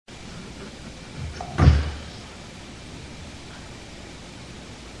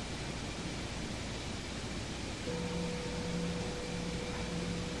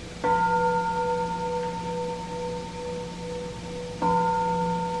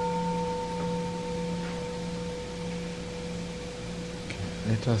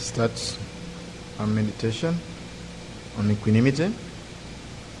Let us start our meditation on equanimity.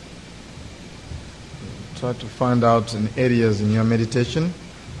 Try to find out in areas in your meditation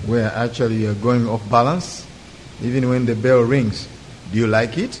where actually you are going off balance. Even when the bell rings, do you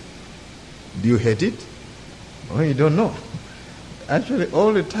like it? Do you hate it? Or you don't know. Actually,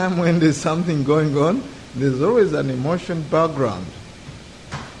 all the time when there's something going on, there's always an emotion background.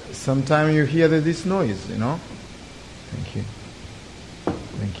 Sometimes you hear this noise, you know. Thank you.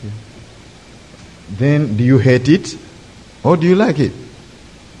 Thank you. Then, do you hate it? Or do you like it?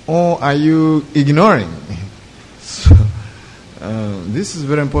 Or are you ignoring? So, this is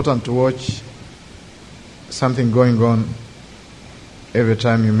very important to watch something going on every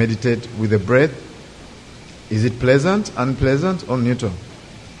time you meditate with the breath. Is it pleasant, unpleasant, or neutral?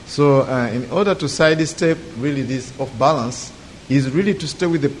 So in order to sidestep really this off balance is really to stay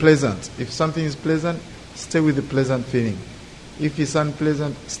with the pleasant. If something is pleasant, stay with the pleasant feeling. If it's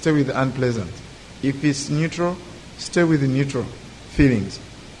unpleasant, stay with the unpleasant. If it's neutral, stay with the neutral feelings.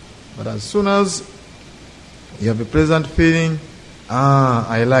 But as soon as you have a pleasant feeling,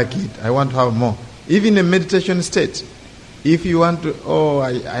 I like it, I want to have more. Even in meditation state, if you want to,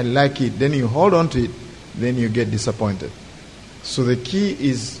 I like it, then you hold on to it, then you get disappointed. So the key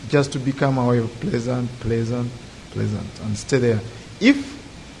is just to become aware of pleasant, and stay there. If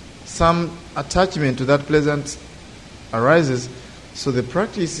some attachment to that pleasant arises, so the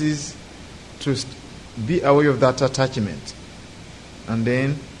practice is to be aware of that attachment, and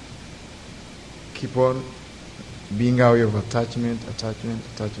then keep on being aware of attachment,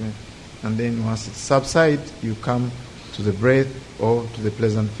 and then once it subsides, you come to the breath or to the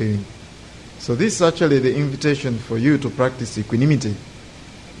pleasant feeling. So this is actually the invitation for you to practice equanimity,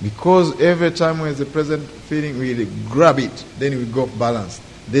 because every time there's a present feeling, we grab it, then we go off balance.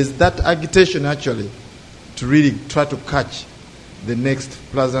 There's that agitation actually to really try to catch the next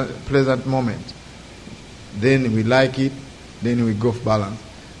pleasant moment. Then we like it, then we go off balance.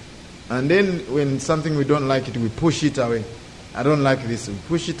 And then when something we don't like it, we push it away. I don't like this. We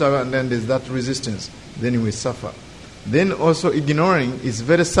push it away, and then there's that resistance. Then we suffer. Then also ignoring is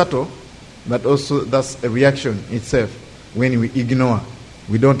very subtle, but also that's a reaction itself. When we ignore,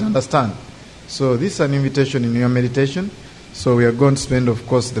 we don't understand. So this is an invitation in your meditation. So we are going to spend, of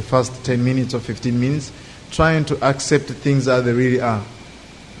course, the first 10 minutes or 15 minutes trying to accept things as they really are.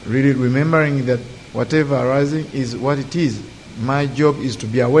 Really remembering that whatever arising is what it is. My job is to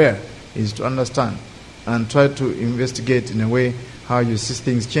be aware, is to understand, and try to investigate in a way how you see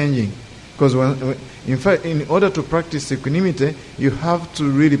things changing. Because in fact, in order to practice equanimity, you have to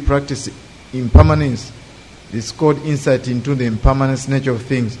really practice impermanence. It's called insight into the impermanence nature of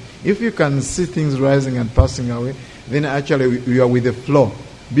things. If you can see things rising and passing away, then actually we are with the flow.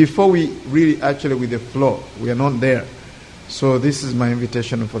 Before we really actually with the flow, we are not there. So this is my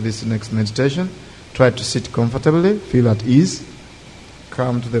invitation for this next meditation. Try to sit comfortably, feel at ease.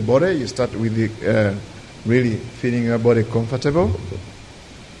 Come to the body. You start with the really feeling your body comfortable.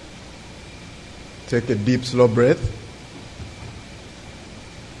 Take a deep, slow breath.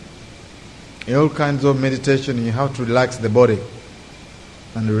 In all kinds of meditation, you have to relax the body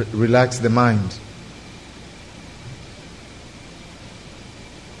and relax the mind.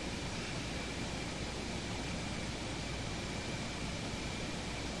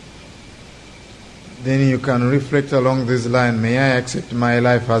 Then you can reflect along this line, may I accept my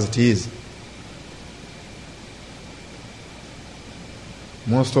life as it is?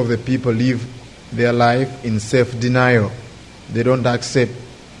 Most of the people live their life in self-denial. They don't accept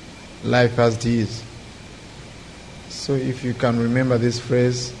life as it is. So if you can remember this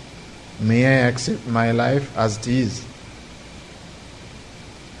phrase, may I accept my life as it is?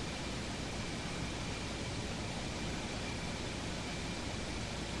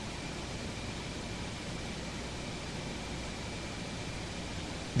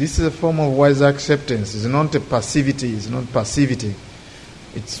 This is a form of wise acceptance. It's not a passivity. It's not passivity.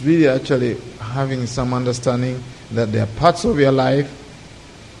 It's really actually having some understanding that there are parts of your life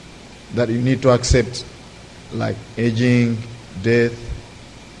that you need to accept, like aging, death,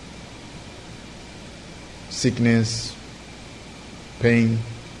 sickness, pain.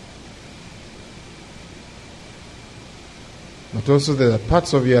 But also there are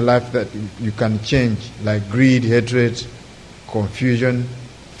parts of your life that you can change, like greed, hatred, confusion,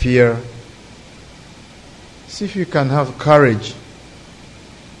 fear. See if you can have courage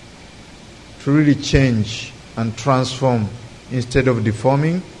to really change and transform. Instead of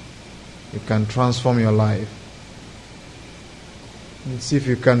deforming, you can transform your life. And see if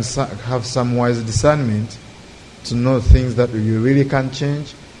you can have some wise discernment to know things that you really can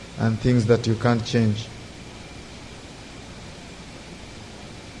change and things that you can't change.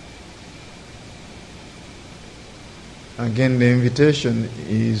 Again, the invitation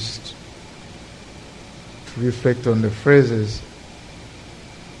is to reflect on the phrases,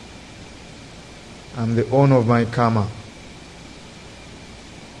 I'm the owner of my karma.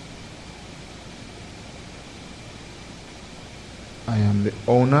 I am the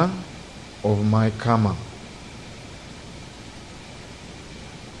owner of my karma.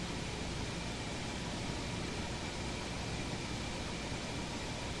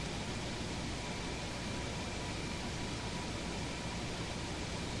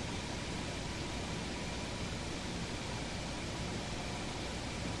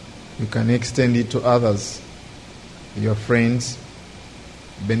 You can extend it to others, your friends,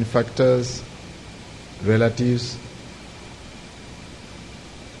 benefactors, relatives,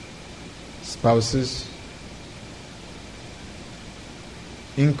 spouses,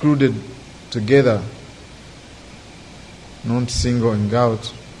 included together, not singling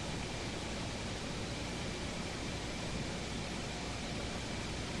out.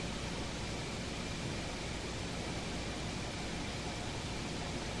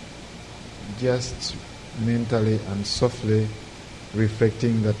 Just mentally and softly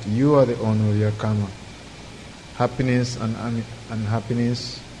reflecting that you are the owner of your karma. Happiness and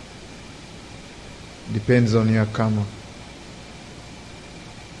unhappiness depends on your karma.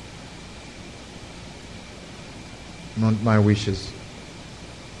 Not my wishes.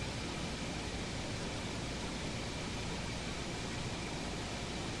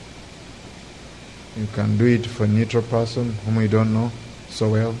 You can do it for a neutral person whom you don't know so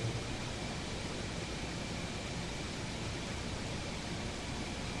well.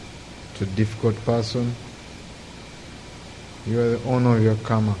 To a difficult person. You are the owner of your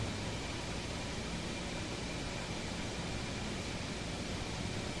karma.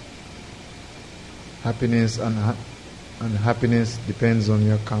 Happiness and unhappiness depends on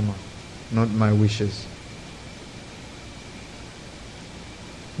your karma, not my wishes.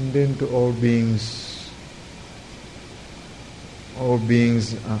 And then to all beings are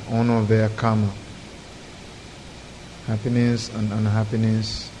owner of their karma. Happiness and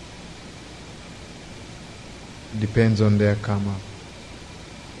unhappiness depends on their karma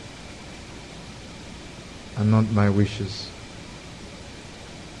and not my wishes.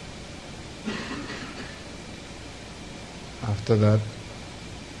 After that,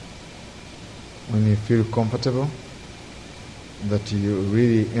 when you feel comfortable, that you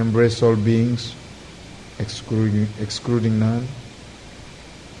really embrace all beings, excluding none,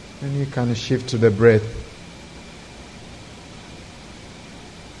 then you can shift to the breath.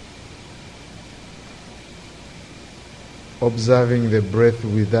 Observing the breath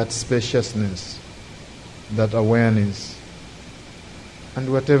with that spaciousness, that awareness,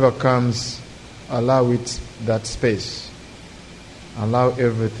 and whatever comes, allow it that space. Allow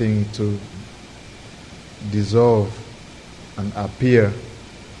everything to dissolve and appear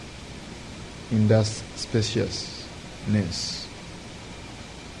in that spaciousness.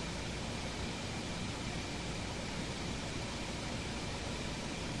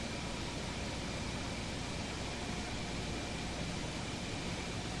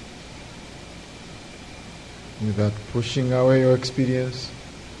 Without pushing away your experience,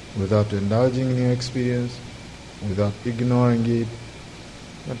 without indulging in your experience, without ignoring it,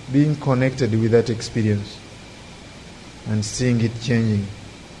 but being connected with that experience and seeing it changing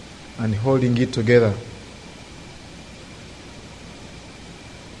and holding it together.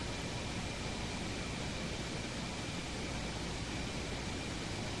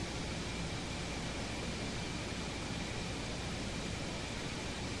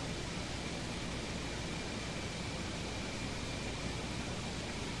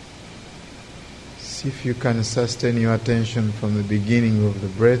 See if you can sustain your attention from the beginning of the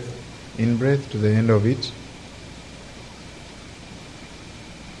breath, in-breath, to the end of it.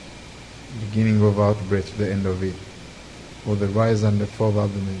 Beginning of out-breath to the end of it. Or the rise and the fall of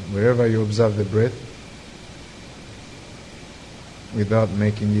abdomen. Wherever you observe the breath, without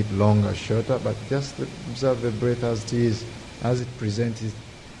making it longer, shorter, but just observe the breath as it is, as it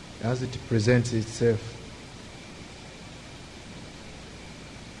presents itself.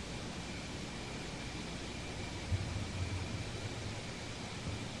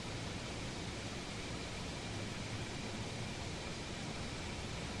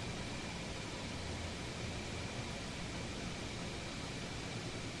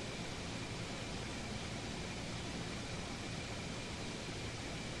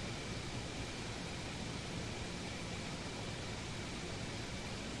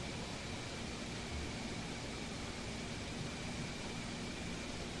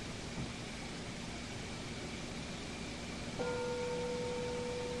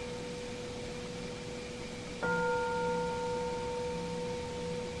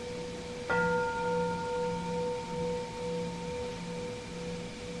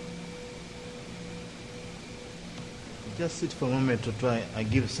 Just sit for a moment or two. I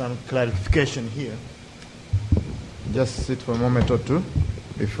give some clarification here. Just sit for a moment or two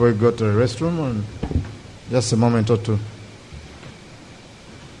before we go to the restroom, and just a moment or two.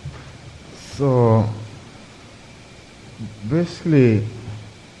 So, basically,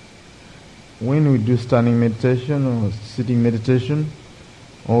 when we do standing meditation or sitting meditation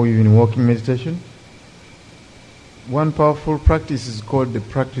or even walking meditation, one powerful practice is called the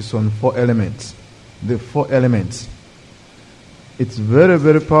practice on 4 elements. The 4 elements. It's very,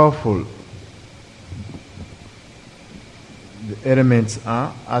 very powerful. The elements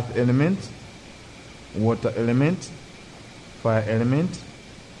are earth element, water element, fire element,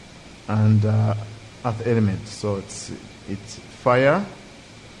 and earth element. So it's fire,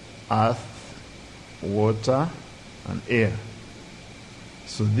 earth, water, and air.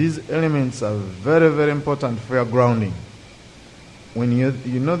 So these elements are very, very important for your grounding. When you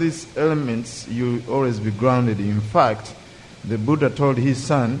know these elements, you'll always be grounded. In fact, the Buddha told his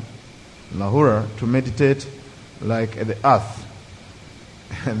son, Lahura, to meditate like the earth.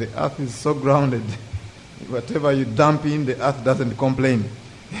 And the earth is so grounded. Whatever you dump in, the earth doesn't complain.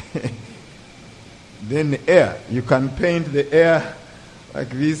 Then the air, you can paint the air like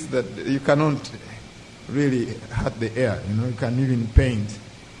this, that you cannot really hurt the air. You can even paint.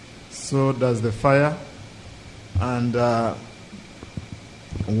 So does the fire and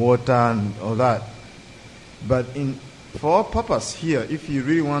water and all that. But for our purpose here, if you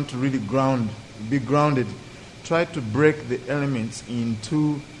really want to really be grounded, try to break the elements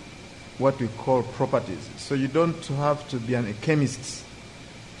into what we call properties. So you don't have to be a chemist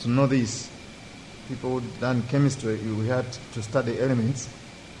to know this. People who done chemistry, we had to study elements,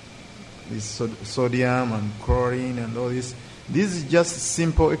 this sodium and chlorine and all this. This is just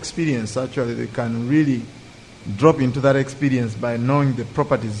simple experience. Actually, they can really drop into that experience by knowing the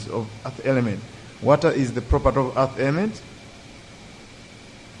properties of earth element. Water is the property of earth element.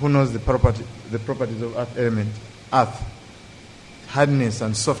 Who knows the properties of earth element? Earth. Hardness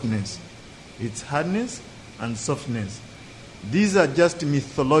and softness. It's hardness and softness. These are just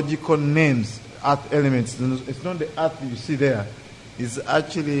mythological names, earth elements. It's not the earth you see there. It's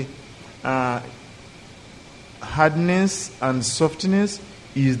actually hardness and softness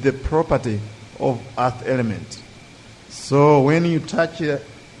is the property of earth element. So when you touch the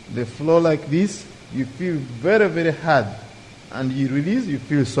floor like this, you feel very, very hard. And you release, you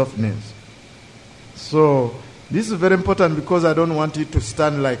feel softness. So this is very important because I don't want you to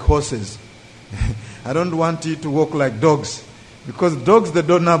stand like horses. I don't want you to walk like dogs. Because dogs, they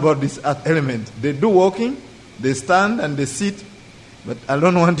don't know about this earth element. They do walking, they stand and they sit. But I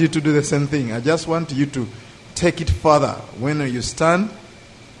don't want you to do the same thing. I just want you to take it further. When you stand,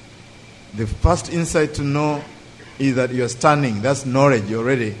 the first insight to know is that you're standing. That's knowledge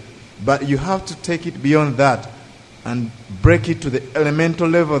already. But you have to take it beyond that and break it to the elemental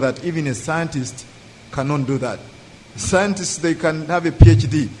level that even a scientist cannot do that. Scientists, they can have a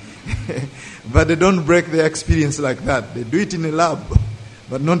PhD, but they don't break their experience like that. They do it in a lab,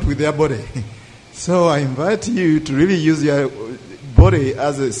 but not with their body. So I invite you to really use your body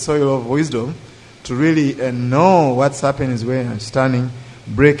as a soil of wisdom to really know what's happening when you're standing,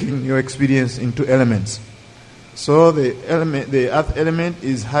 breaking your experience into elements. So the earth element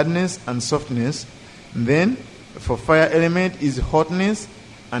is hardness and softness. And then for fire element is hotness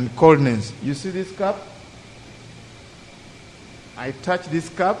and coldness. You see this cup? I touch this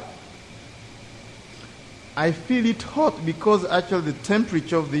cup. I feel it hot because actually the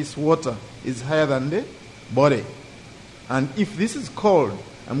temperature of this water is higher than the body. And if this is cold,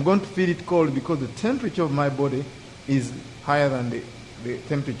 I'm going to feel it cold because the temperature of my body is higher than the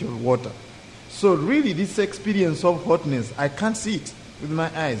temperature of water. So really this experience of hotness, I can't see it with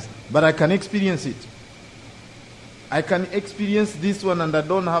my eyes, but I can experience it. I can experience this one and I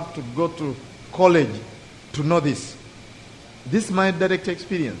don't have to go to college to know this. This is my direct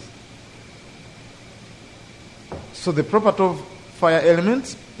experience. So the property of fire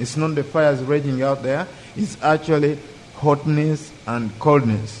elements is not the fires raging out there. It's actually hotness and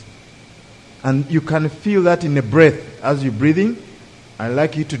coldness. And you can feel that in the breath as you're breathing. I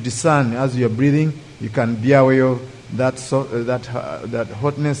like you to discern as you're breathing. You can be aware of that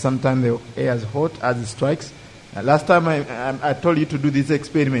hotness. Sometimes the air is hot as it strikes. Last time I told you to do this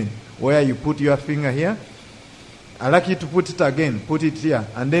experiment where you put your finger here. I like you to put it again. Put it here.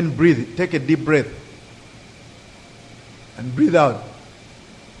 And then breathe. Take a deep breath. And breathe out.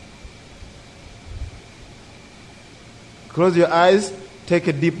 Close your eyes. Take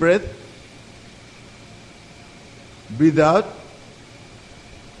a deep breath. Breathe out.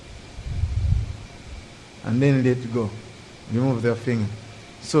 And then let it go. Remove your finger.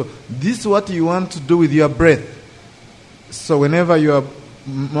 So this is what you want to do with your breath. So whenever you are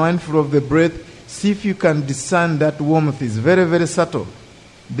mindful of the breath, see if you can discern that warmth is very, very subtle.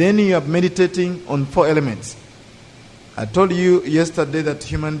 Then you are meditating on 4 elements. I told you yesterday that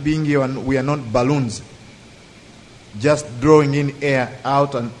human beings, we are not balloons, just drawing in air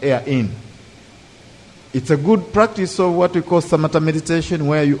out and air in. It's a good practice of what we call samatha meditation,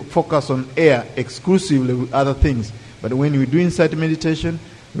 where you focus on air exclusively with other things. But when we do insight meditation,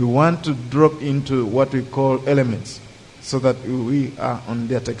 we want to drop into what we call elements, so that we are on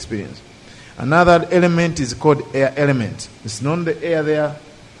that experience. Another element is called air element. It's not the air there.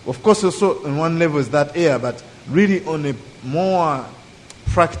 Of course, also on one level is that air, but really on a more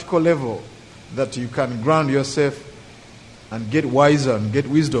practical level that you can ground yourself and get wiser and get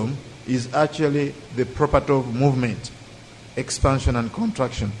wisdom is actually the property of movement, expansion and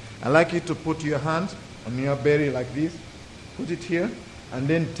contraction. I'd like you to put your hand on your belly like this, put it here, and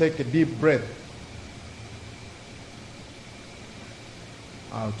then take a deep breath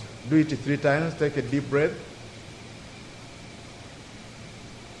out. Do it 3 times. Take a deep breath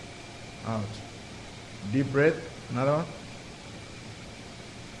out. Deep breath. Another one.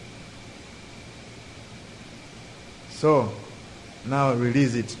 So now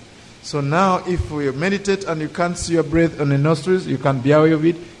release it. So now if we meditate and you can't see your breath on the nostrils, you can be aware of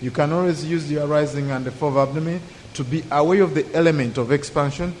it. You can always use your rising and the fourth abdomen to be aware of the element of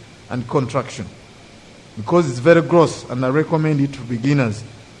expansion and contraction, because it's very gross, and I recommend it to beginners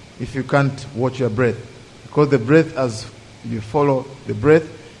if you can't watch your breath, because the breath, as you follow the breath,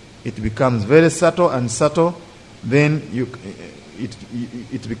 it becomes very subtle, and subtle, then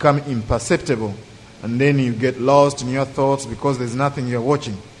it becomes imperceptible, and then you get lost in your thoughts because there's nothing you're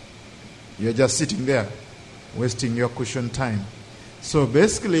watching. You're just sitting there, wasting your cushion time. So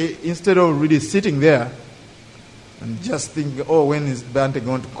basically, instead of really sitting there and just think, oh, when is Bhante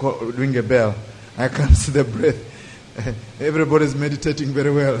going to ring a bell? I can't see the breath. Everybody's meditating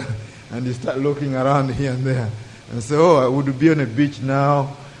very well. And you start looking around here and there. And say, oh, I would be on a beach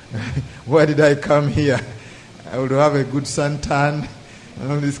now. Why did I come here? I would have a good suntan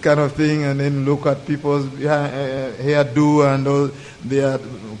and all this kind of thing. And then look at people's hairdo and all their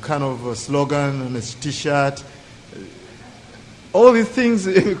kind of slogan and a t-shirt. All these things,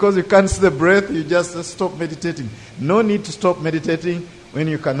 because you can't see the breath, you just stop meditating. No need to stop meditating when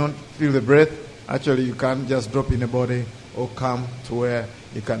you cannot feel the breath. Actually, you can just drop in the body or come to where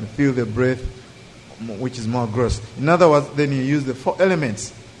you can feel the breath, which is more gross. In other words, then you use the 4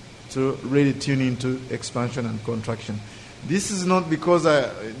 elements to really tune into expansion and contraction. This is not because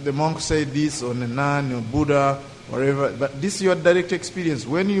the monk said this, or the nun, or Buddha, whatever, but this is your direct experience.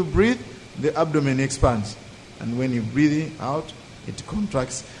 When you breathe, the abdomen expands. And when you breathe out, it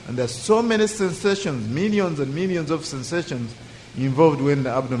contracts. And there's so many sensations, millions and millions of sensations involved when the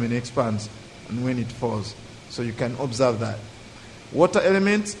abdomen expands and when it falls. So you can observe that. Water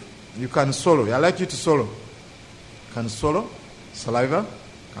elements, you can swallow. I like you to swallow. Can swallow. Saliva,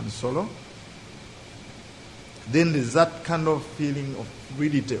 can swallow. Then there's that kind of feeling of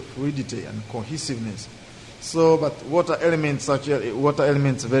fluidity and cohesiveness. So, but water elements are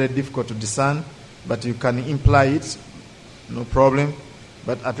very difficult to discern, but you can imply it, no problem.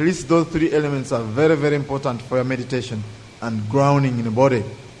 But at least those 3 elements are very, very important for your meditation and grounding in the body.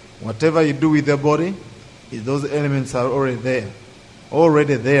 Whatever you do with the body, those elements are already there.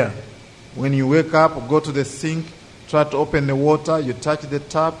 Already there. When you wake up, go to the sink, try to open the water, you touch the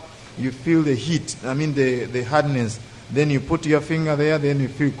tap, you feel the heat, the hardness. Then you put your finger there, then you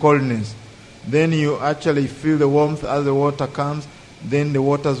feel coldness. Then you actually feel the warmth as the water comes, then the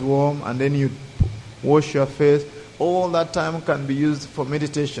water's warm, and then you wash your face. All that time can be used for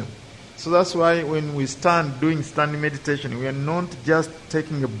meditation. So that's why when we doing standing meditation, we are not just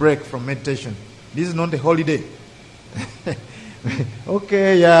taking a break from meditation. This is not a holiday.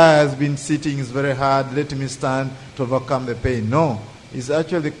 Okay, I've been sitting, it's very hard, let me stand to overcome the pain. No, it's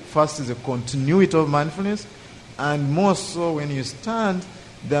actually first is a continuity of mindfulness, and more so when you stand,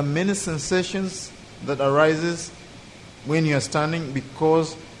 there are many sensations that arises when you are standing,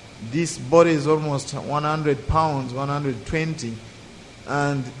 because this body is almost 100 pounds, 120,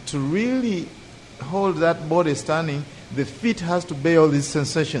 and to really hold that body standing, the feet has to bear all these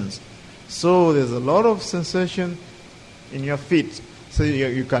sensations. So there's a lot of sensation in your feet. So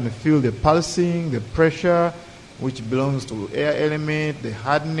you can feel the pulsing, the pressure, which belongs to air element, the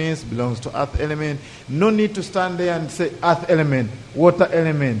hardness belongs to earth element. No need to stand there and say earth element, water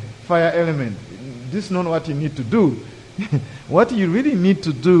element, fire element. This is not what you need to do. What you really need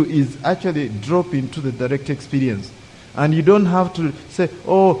to do is actually drop into the direct experience. And you don't have to say,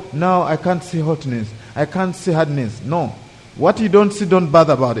 oh, now I can't see hotness, I can't see hardness. No. What you don't see, don't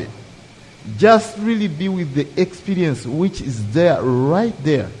bother about it. Just really be with the experience which is there, right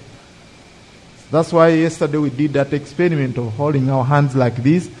there. That's why yesterday we did that experiment of holding our hands like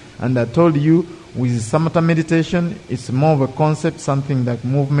this, and I told you with samatha meditation, it's more of a concept, something like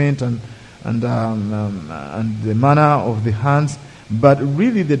movement and the manner of the hands. But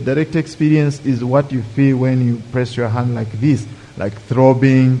really the direct experience is what you feel when you press your hand like this, like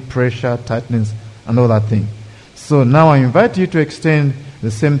throbbing, pressure, tightness, and all that thing. So now I invite you to extend the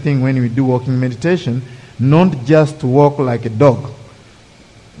same thing when we do walking meditation, not just to walk like a dog,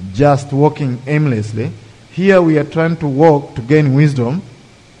 just walking aimlessly. Here we are trying to walk to gain wisdom,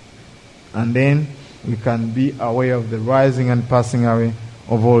 and then we can be aware of the rising and passing away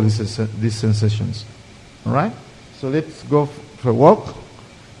of all these sensations. All right? So let's go for a walk.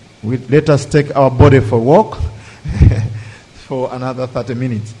 Let us take our body for a walk for another 30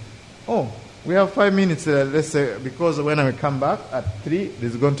 minutes. Oh, we have 5 minutes, let's say, because when I come back at 3,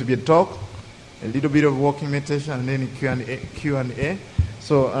 there's going to be a talk, a little bit of walking meditation, and then Q&A.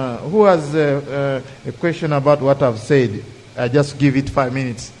 So who has a question about what I've said? I just give it 5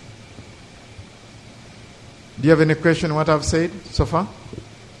 minutes. Do you have any question what I've said so far?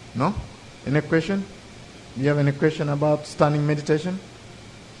 No? Any question? Do you have any question about standing meditation?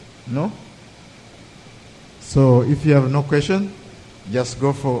 No? So if you have no question, just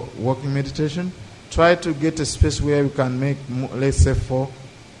go for walking meditation. Try to get a space where you can make, let's say 4.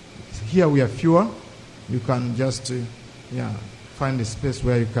 Here we are fewer. You can just find a space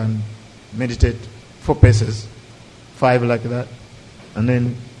where you can meditate 4 paces, 5 like that, and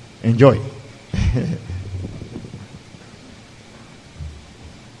then enjoy.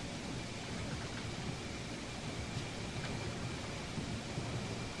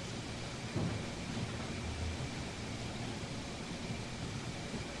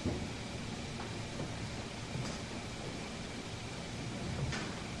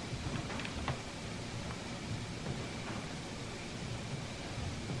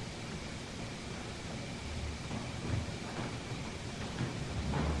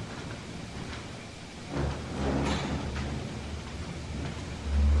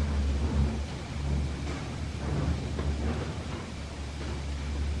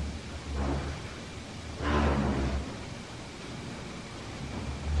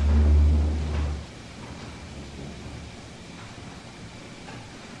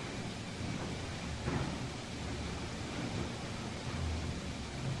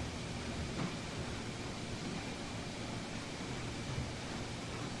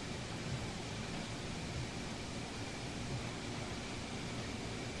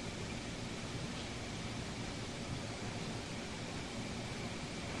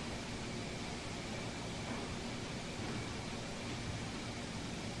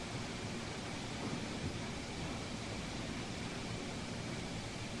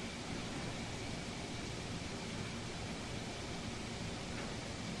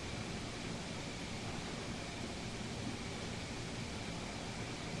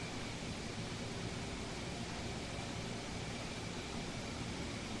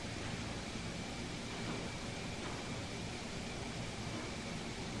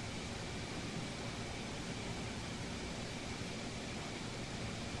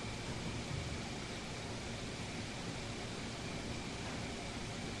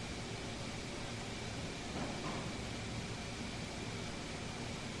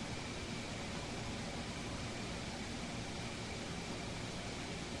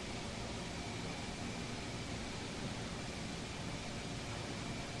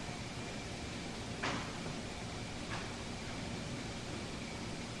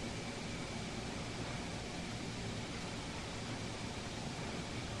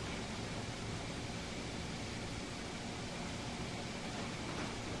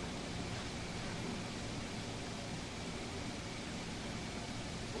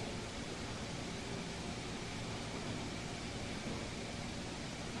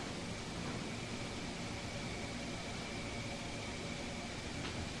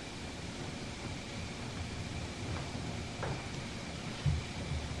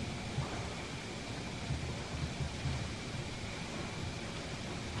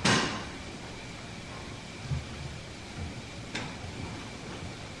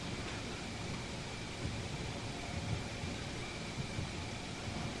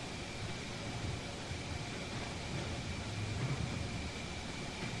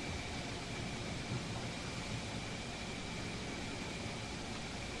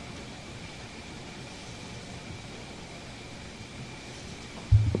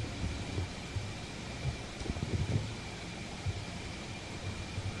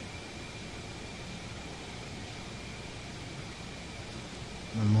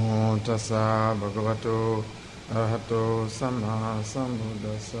 Namo tassa bhagavato arahato samma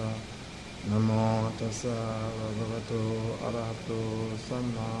sambuddhassa. Namo tassa bhagavato arahato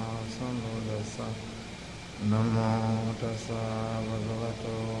samma sambuddhassa. Namo tassa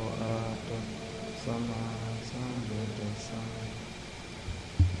bhagavato arahato samma sambuddhassa.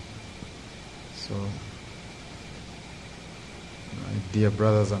 So, my dear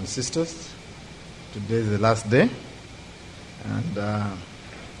brothers and sisters, today is the last day, and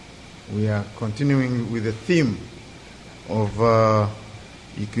we are continuing with the theme of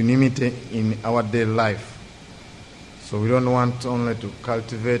equanimity in our daily life. So we don't want only to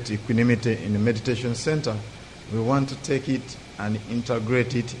cultivate equanimity in the meditation center. We want to take it and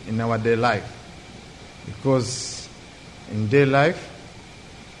integrate it in our daily life. Because in daily life,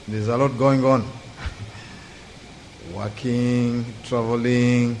 there's a lot going on. Working,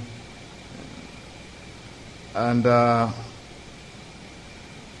 traveling, and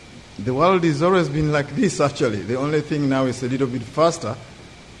the world has always been like this, actually. The only thing now is a little bit faster,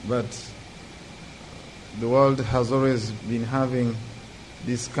 but the world has always been having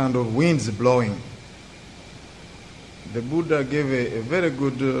this kind of winds blowing. The Buddha gave a very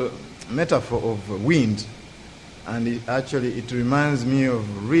good metaphor of wind, and it reminds me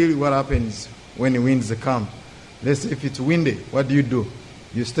of really what happens when the winds come. Let's say if it's windy, what do?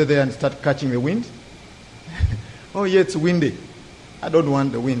 You stay there and start catching the wind? Oh, yeah, it's windy. I don't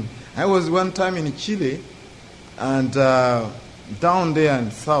want the wind. I was one time in Chile, and down there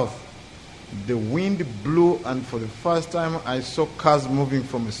in south, the wind blew, and for the first time I saw cars moving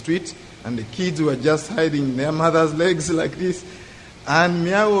from the street, and the kids were just hiding their mother's legs like this. And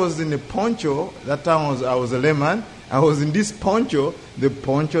me, I was in a poncho. That time I was a layman. I was in this poncho. The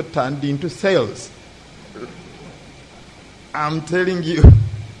poncho turned into sails. I'm telling you,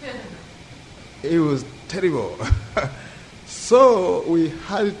 it was terrible. So we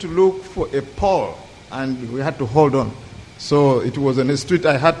had to look for a pole, and we had to hold on. So it was in the street.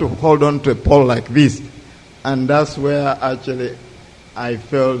 I had to hold on to a pole like this, and that's where actually I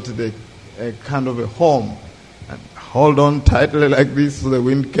felt a kind of a home. And hold on tightly like this, so the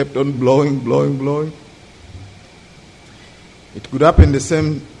wind kept on blowing, blowing, blowing. It could happen the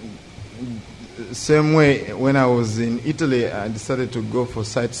same way when I was in Italy. I decided to go for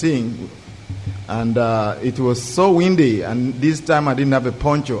sightseeing. And it was so windy, and this time I didn't have a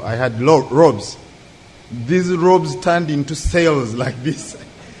poncho. I had robes. These robes turned into sails like this.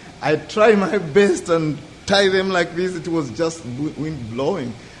 I tried my best and tie them like this. It was just wind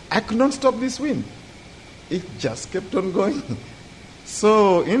blowing. I could not stop this wind. It just kept on going.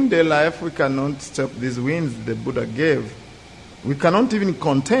 So in their life, we cannot stop these winds the Buddha gave. We cannot even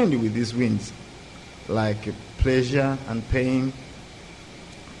contend with these winds, like pleasure and pain,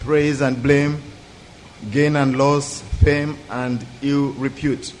 praise and blame, gain and loss, fame and ill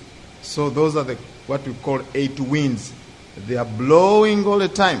repute. So those are what we call 8 winds. They are blowing all the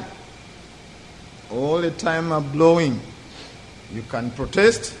time. All the time are blowing. You can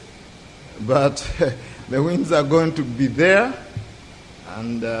protest, but the winds are going to be there,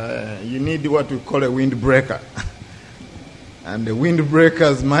 and you need what we call a windbreaker. And the windbreaker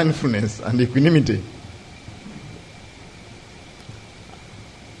is mindfulness and equanimity.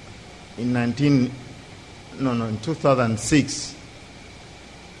 In 2006,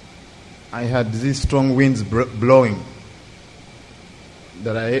 I had these strong winds blowing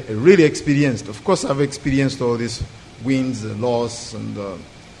that I really experienced. Of course, I've experienced all these winds, loss and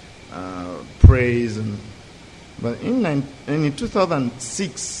praise. But in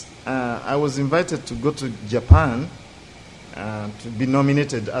 2006, I was invited to go to Japan to be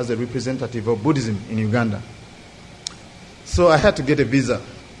nominated as a representative of Buddhism in Uganda. So I had to get a visa.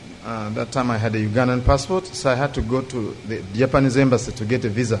 That time I had a Ugandan passport, so I had to go to the Japanese embassy to get a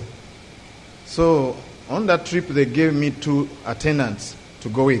visa. So on that trip, they gave me 2 attendants to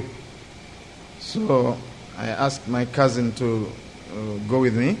go with. So I asked my cousin to go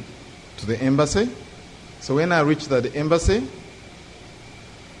with me to the embassy. So when I reached the embassy,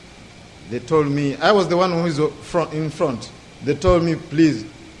 they told me, I was the one who is in front. They told me, please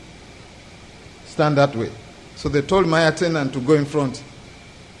stand that way. So they told my attendant to go in front.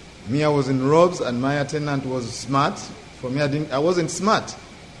 Me, I was in robes, and my attendant was smart. For me, I wasn't smart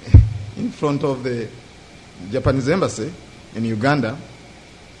in front of the Japanese embassy in Uganda.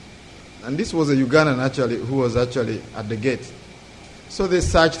 And this was a Ugandan actually who was actually at the gate. So they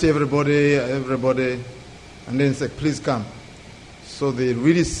searched everybody, and then said, please come. So they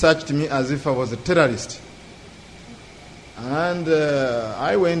really searched me as if I was a terrorist. And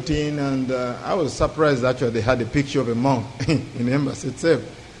I went in, and I was surprised actually they had a picture of a monk in the embassy itself.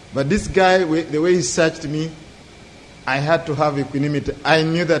 But this guy, the way he searched me, I had to have equanimity. I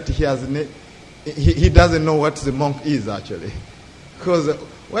knew that he doesn't know what the monk is actually. Because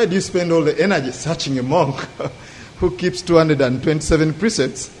why do you spend all the energy searching a monk who keeps 227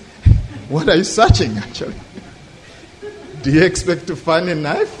 precepts? What are you searching actually? Do you expect to find a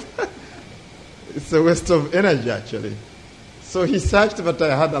knife? It's a waste of energy actually. So he searched, but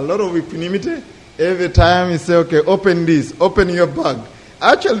I had a lot of equanimity. Every time he said, okay, open this, open your bag.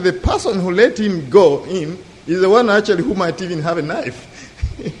 Actually, the person who let him go in is the one actually who might even have a knife.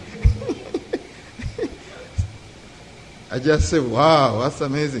 I just said, wow, that's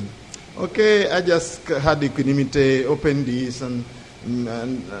amazing. Okay, I just had equanimity, opened this, and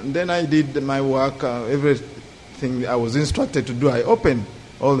then I did my work, everything I was instructed to do. I opened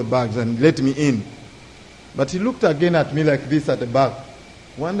all the bags and let me in. But he looked again at me like this at the back,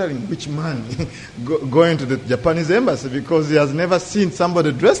 wondering which man going to the Japanese embassy, because he has never seen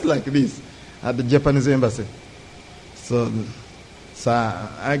somebody dressed like this at the Japanese embassy. So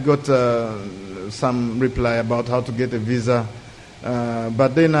I got some reply about how to get a visa, but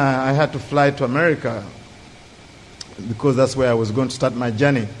then I had to fly to America because that's where I was going to start my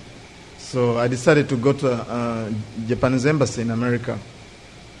journey. So I decided to go to Japanese embassy in America.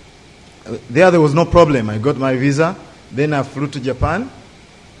 There was no problem. I got my visa. Then I flew to Japan.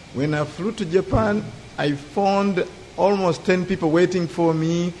 When I flew to Japan, I found almost 10 people waiting for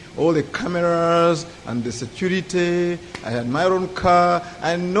me, all the cameras and the security. I had my own car,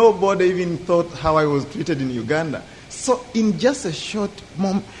 and nobody even thought how I was treated in Uganda. So in just a short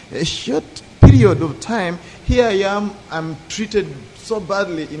period of time, here I am, I'm treated so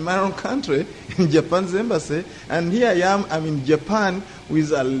badly in my own country, in Japan's embassy, and here I am, I'm in Japan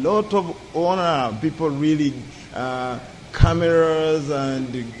with a lot of honor, people really, cameras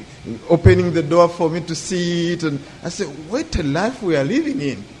and opening the door for me to see it. And I said, what a life we are living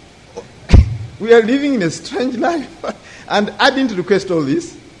in. We are living in a strange life. And I didn't request all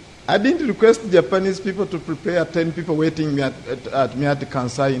this. I didn't request Japanese people to prepare 10 people waiting at me at the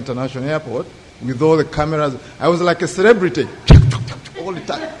Kansai International Airport with all the cameras. I was like a celebrity all the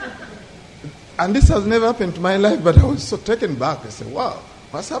time. And this has never happened to my life, but I was so taken back. I said, wow,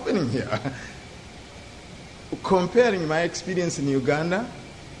 what's happening here? Comparing my experience in Uganda,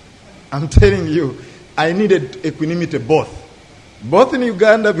 I'm telling you, I needed equanimity both. Both in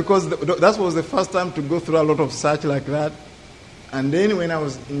Uganda, because that was the first time to go through a lot of search like that. And then when I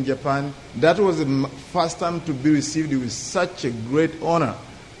was in Japan, that was the first time to be received with such a great honor.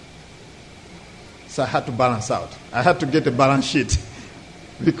 So I had to balance out. I had to get a balance sheet.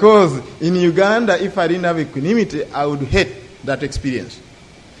 Because in Uganda, if I didn't have equanimity, I would hate that experience.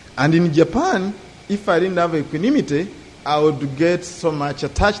 And in Japan, if I didn't have equanimity, I would get so much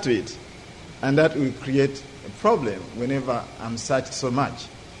attached to it. And that will create a problem whenever I'm searched so much.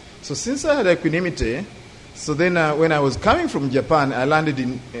 So since I had equanimity, so then when I was coming from Japan, I landed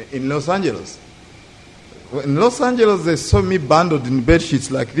in Los Angeles. In Los Angeles, they saw me bundled in bed sheets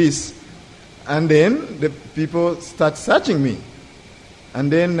like this. And then the people start searching me.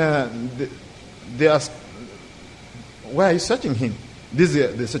 And then they ask, why are you searching him? These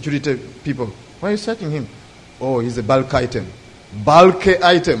are the security people. Why are you searching him? Oh, he's a bulk item. Bulk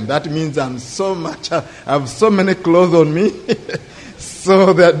item. That means I have so many clothes on me,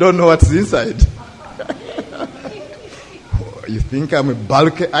 so they don't know what's inside. You think I'm a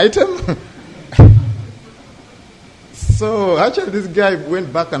bulk item? So actually this guy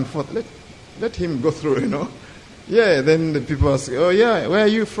went back and forth. Let him go through, Yeah, then the people ask, oh yeah, where are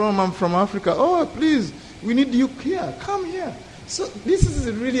you from? I'm from Africa. Oh, please, we need you here. Come here. So this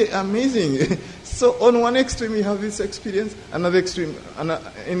is really amazing. So on one extreme you have this experience, another extreme, and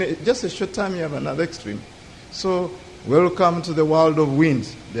in just a short time you have another extreme. So welcome to the world of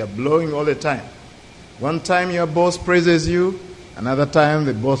winds. They are blowing all the time. One time your boss praises you, another time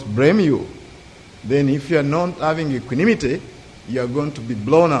the boss blames you. Then if you are not having equanimity, you are going to be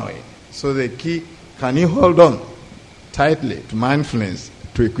blown away. So the key, can you hold on tightly to mindfulness,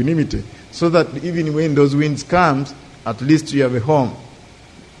 to equanimity, so that even when those winds come, at least you have a home.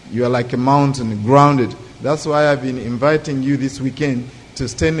 You are like a mountain, grounded. That's why I've been inviting you this weekend to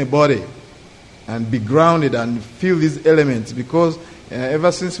stay in the body and be grounded and feel these elements, because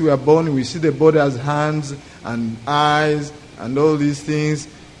ever since we are born, we see the body as hands and eyes and all these things.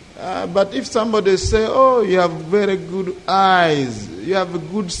 But if somebody say, oh, you have very good eyes, you have a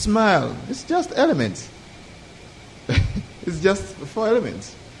good smile, it's just elements. It's just 4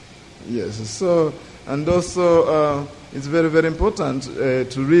 elements. Yes, so, and also it's very, very important to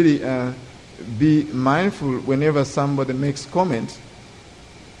really be mindful whenever somebody makes comment.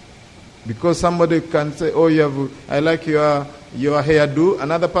 Because somebody can say, oh, I like your hairdo.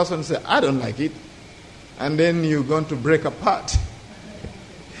 Another person say, I don't like it. and then you're going to break apart.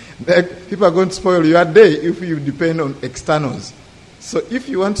 People are going to spoil your day if you depend on externals. So if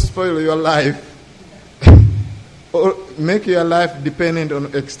you want to spoil your life, or make your life dependent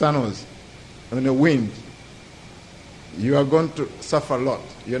on externals, on the wind, you are going to suffer a lot.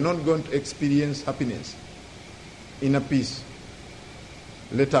 You're not going to experience happiness, inner peace,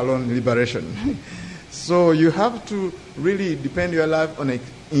 let alone liberation. So you have to really depend your life on an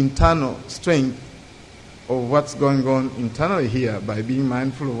internal strength of what's going on internally here by being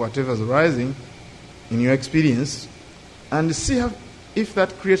mindful of whatever's arising in your experience and see if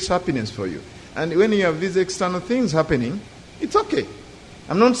that creates happiness for you. And when you have these external things happening, it's okay.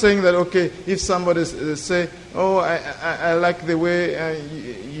 I'm not saying that, okay, if somebody say, oh, I like the way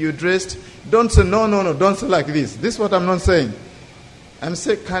you dressed, don't say, no, don't say like this. This is what I'm not saying. I'm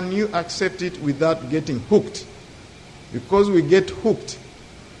saying, can you accept it without getting hooked? Because we get hooked,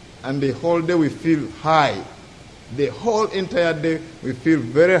 and the whole day we feel high. The whole entire day we feel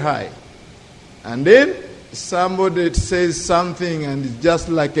very high. And then somebody says something and it's just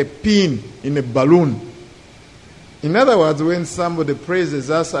like a pin in a balloon. In other words, when somebody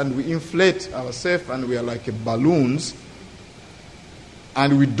praises us and we inflate ourselves and we are like balloons,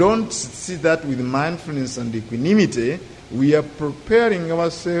 and we don't see that with mindfulness and equanimity, we are preparing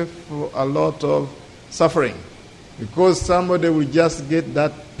ourselves for a lot of suffering. Because somebody will just get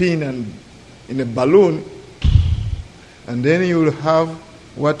that pin and in a balloon, and then you will have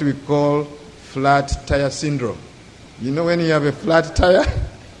what we call flat tire syndrome. You know when you have a flat tire?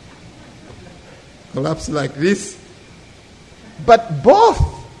 Collapse like this. But both,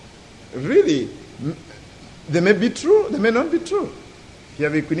 really, they may be true, they may not be true. If you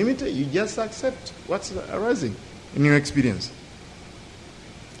have equanimity, you just accept what's arising in your experience.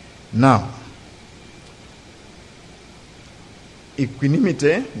 Now,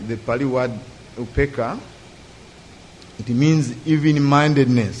 equanimity, the Pali word upeka, it means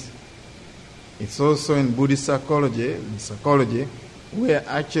even-mindedness. It's also in Buddhist psychology, where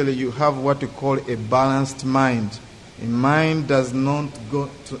actually you have what you call a balanced mind. A mind does not go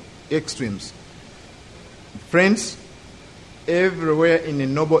to extremes. Friends, everywhere in the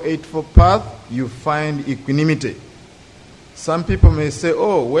Noble Eightfold Path, you find equanimity. Some people may say,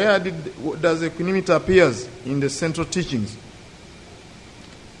 oh, where does equanimity appears? In the central teachings.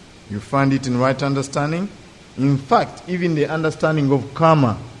 You find it in right understanding. In fact, even the understanding of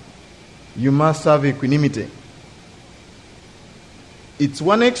karma, you must have equanimity. It's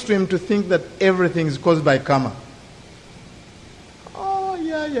one extreme to think that everything is caused by karma. Oh,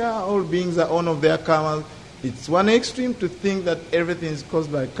 yeah, all beings are on of their karma. It's one extreme to think that everything is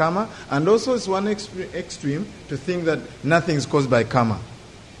caused by karma, and also it's one extreme to think that nothing is caused by karma.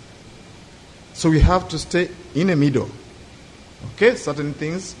 So we have to stay in the middle. Okay, certain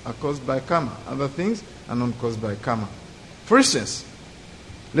things are caused by karma, other things are not caused by karma. For instance,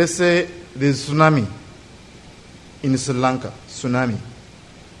 let's say there's a tsunami in Sri Lanka, tsunami,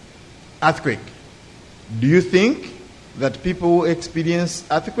 earthquake. Do you think that people who experience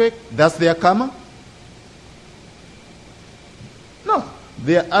earthquake, that's their karma? No.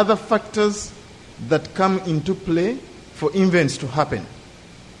 There are other factors that come into play for events to happen.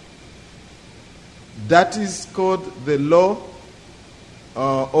 That is called the law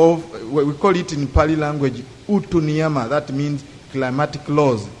of, we call it in Pali language, utu niyama. That means climatic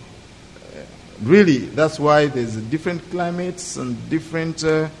laws. Really, that's why there's different climates and different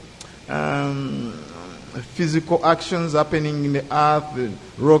physical actions happening in the earth, the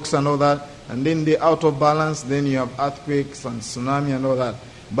rocks and all that. And then they're out of balance, then you have earthquakes and tsunami and all that.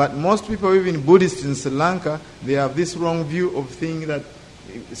 But most people, even Buddhists in Sri Lanka, they have this wrong view of thinking that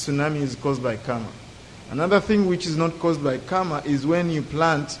tsunami is caused by karma. Another thing which is not caused by karma is when you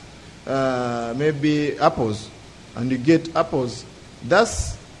plant maybe apples and you get apples.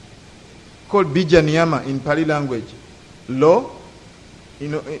 That's called bija niyama in Pali language. Law,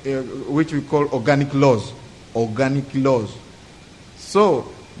 which we call organic laws. Organic laws.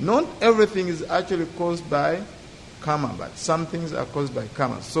 So, not everything is actually caused by karma, but some things are caused by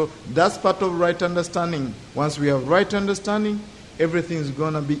karma. So that's part of right understanding. Once we have right understanding, everything is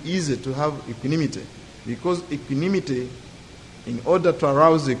going to be easy to have equanimity. Because equanimity, in order to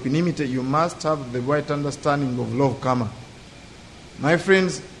arouse equanimity, you must have the right understanding of law of karma. My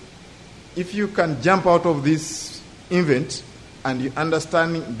friends, if you can jump out of this event and you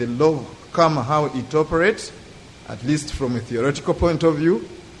understanding the law of karma, how it operates, at least from a theoretical point of view,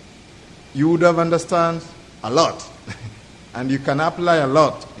 you would have understand a lot. And you can apply a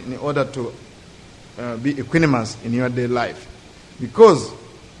lot in order to be equanimous in your daily life. Because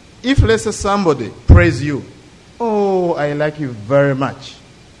if, let's say, somebody praise you, oh, I like you very much.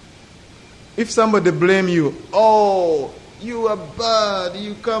 If somebody blame you, oh, you are bad,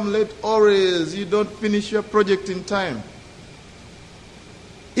 you come late always, you don't finish your project in time.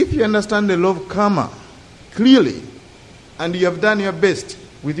 If you understand the law of karma clearly, and you have done your best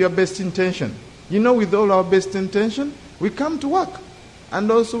with your best intention, with all our best intention, we come to work.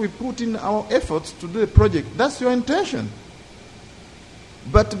 And also we put in our efforts to do the project. That's your intention.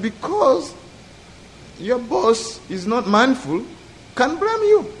 But because your boss is not mindful, can blame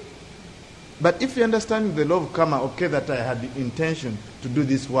you. But if you understand the law of karma, okay, that I had the intention to do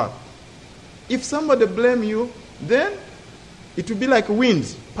this work. If somebody blame you, then it will be like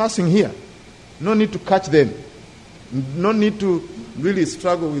winds passing here. No need to catch them. No need to really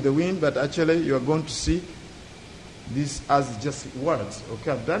struggle with the wind, but actually you are going to see this as just words.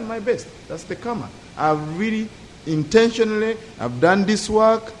 Okay, I've done my best. That's the karma. I've really intentionally, I've done this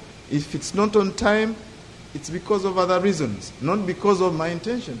work. If it's not on time, it's because of other reasons, not because of my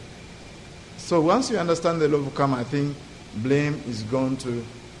intention. So once you understand the law of karma, I think blame is going to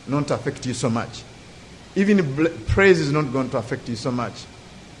not affect you so much. Even praise is not going to affect you so much.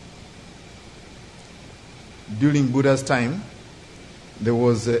 During Buddha's time, there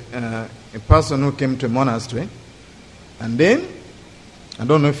was a person who came to a monastery, and then, I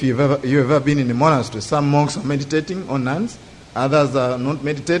don't know if you've ever been in a monastery. Some monks are meditating, or nuns. Others are not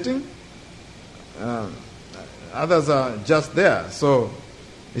meditating. Others are just there. So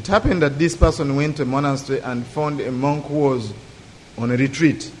it happened that this person went to a monastery and found a monk who was on a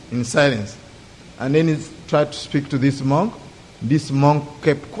retreat in silence. And then he tried to speak to this monk. This monk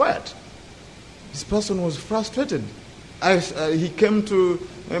kept quiet. This person was frustrated. He came to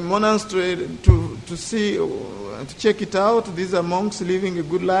a monastery to see, to check it out. These are monks living a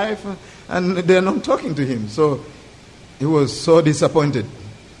good life, and they're not talking to him. So he was so disappointed.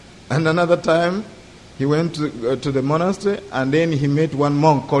 And another time, he went to the monastery, and then he met one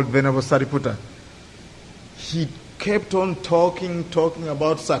monk called Venerable Sariputta. He kept on talking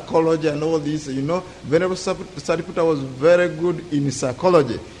about psychology and all this. Venerable Sariputta was very good in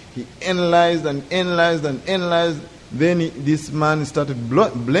psychology. He analyzed and analyzed and analyzed. Then this man started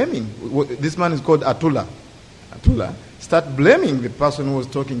blaming. This man is called Atula. Atula started blaming the person who was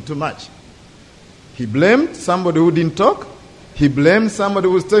talking too much. He blamed somebody who didn't talk. He blamed somebody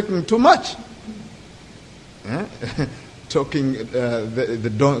who was talking too much. Talking the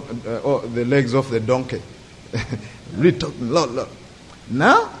legs of the donkey. Really talking a lot.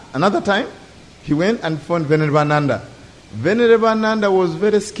 Now, another time, he went and found Venerable Nanda. Venerable Nanda was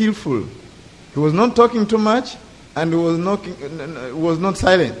very skillful. He was not talking too much, and he was not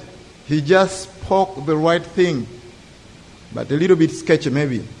silent. He just spoke the right thing, but a little bit sketchy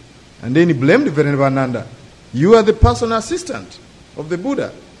maybe. And then he blamed Venerable Nanda. You are the personal assistant of the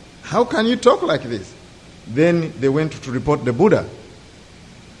Buddha. How can you talk like this? Then they went to report the Buddha.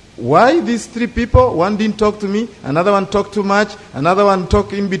 Why these three people? One didn't talk to me, another one talked too much, another one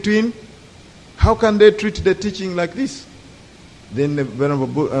talked in between. How can they treat the teaching like this? Then the Venerable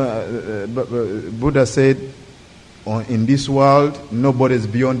Buddha said, in this world, nobody is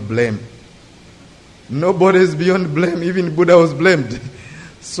beyond blame. Nobody is beyond blame. Even Buddha was blamed.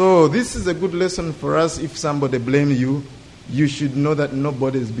 So this is a good lesson for us. If somebody blames you, you should know that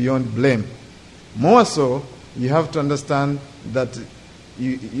nobody is beyond blame. More so, you have to understand that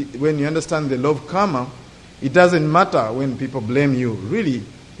when you understand the law of karma, it doesn't matter when people blame you. Really,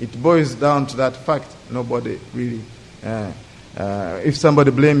 it boils down to that fact. Nobody really... if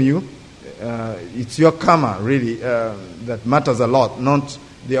somebody blames you, it's your karma, really, that matters a lot, not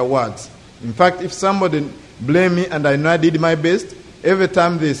their words. In fact, if somebody blames me and I know I did my best, every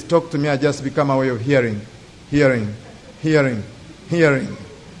time they talk to me, I just become a way of hearing.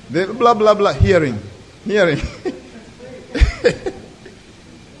 They blah, blah, blah, hearing.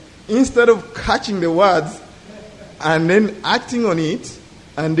 Instead of catching the words and then acting on it,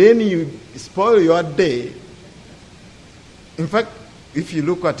 and then you spoil your day. In fact, if you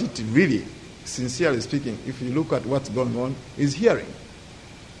look at it really, sincerely speaking, if you look at what's going on, is hearing.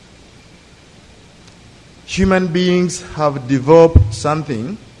 Human beings have developed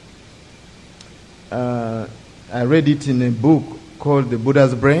something. I read it in a book called The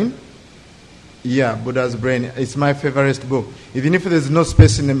Buddha's Brain. Yeah, Buddha's Brain. It's my favorite book. Even if there's no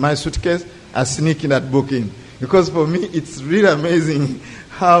space in my suitcase, I sneak that book in. Because for me, it's really amazing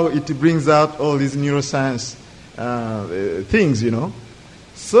how it brings out all these neuroscience things,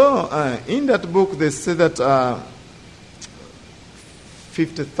 So, in that book, they say that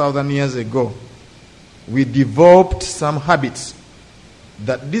 50,000 years ago, we developed some habits.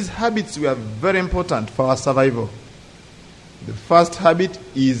 That these habits were very important for our survival. The first habit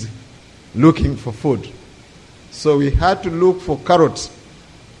is looking for food. So we had to look for carrots,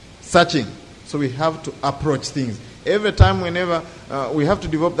 searching. So we have to approach things. Every time, whenever, we have to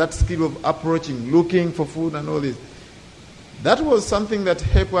develop that skill of approaching, looking for food and all this. That was something that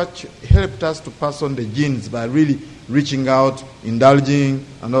helped us to pass on the genes by really reaching out, indulging,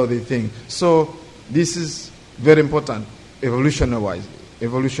 and all these things. So this is very important,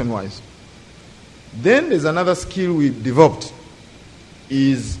 evolution-wise. Then there's another skill we developed,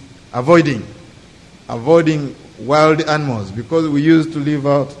 is avoiding wild animals, because we used to live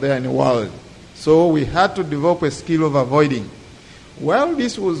out there in the wild. So we had to develop a skill of avoiding. Well,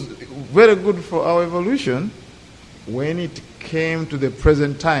 this was very good for our evolution. When it came to the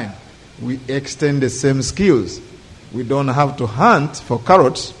present time, we extend the same skills. We don't have to hunt for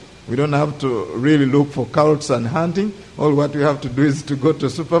carrots. We don't have to really look for carrots and hunting. All what we have to do is to go to the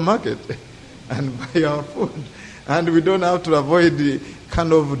supermarket and buy our food. And we don't have to avoid the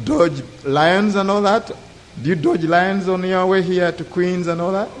kind of dodge lions and all that. Do you dodge lions on your way here to Queens and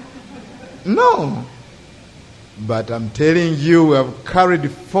all that? No. But I'm telling you, we have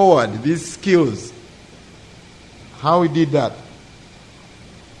carried forward these skills. How we did that?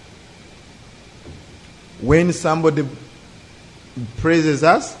 When somebody praises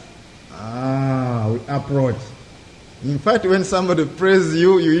us, we approach. In fact, when somebody praises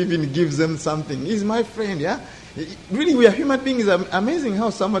you, you even give them something. He's my friend, yeah? Really, we are human beings. It's amazing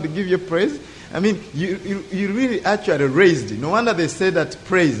how somebody gives you praise. I mean, you really actually raised. No wonder they say that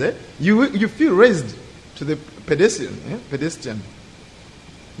praise. You feel raised to the pedestrian.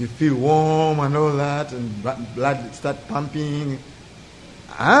 You feel warm and all that, and blood start pumping.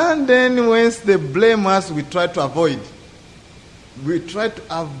 And then once they blame us, we try to avoid. We try to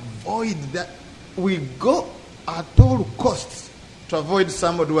avoid that. We go at all costs to avoid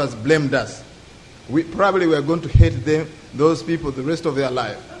somebody who has blamed us. We are going to hate those people the rest of their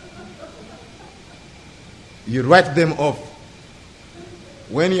life. You write them off.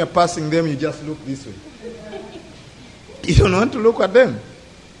 When you're passing them, you just look this way. You don't want to look at them.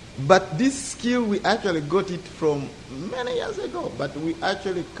 But this skill, we actually got it from many years ago. But we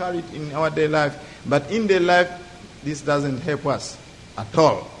actually carry it in our day life. But in day life, this doesn't help us at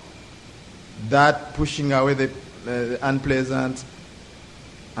all. That pushing away the unpleasant,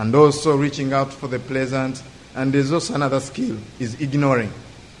 and also reaching out for the pleasant. And there's also another skill, is ignoring.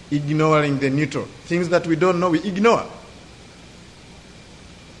 Ignoring the neutral. Things that we don't know, we ignore.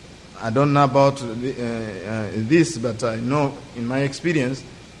 I don't know about this, but I know in my experience,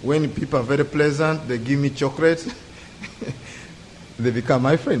 when people are very pleasant, they give me chocolates, they become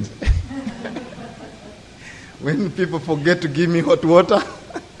my friends. When people forget to give me hot water,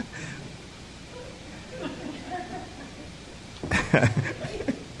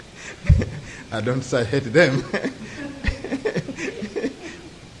 I don't say I hate them.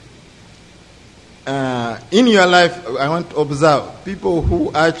 In your life, I want to observe people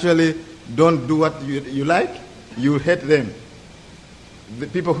who actually don't do what you like, you hate them. The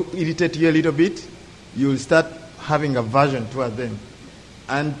people who irritate you a little bit, you will start having aversion toward them.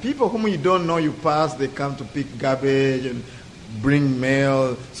 And people whom you don't know, you pass, they come to pick garbage and bring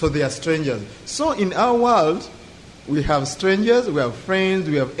mail, so they are strangers. So in our world, we have strangers, we have friends,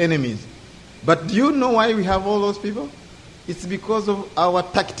 we have enemies. But do you know why we have all those people? It's because of our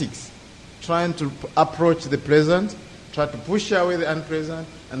tactics. Trying to approach the pleasant, try to push away the unpleasant,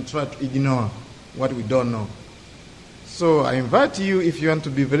 and try to ignore what we don't know. So I invite you, if you want to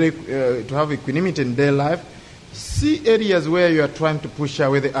be to have equanimity in daily life, see areas where you are trying to push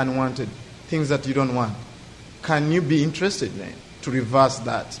away the unwanted, things that you don't want. Can you be interested then to reverse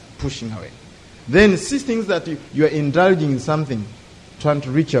that pushing away? Then see things that you are indulging in something, trying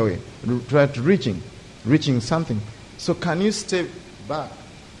to reach away, try to reaching something. So can you step back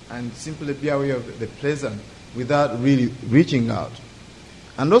and simply be aware of the pleasant without really reaching out?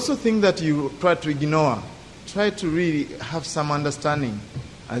 And also think that you try to ignore. Try to really have some understanding.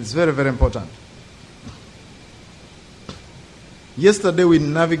 And it's very, very important. Yesterday we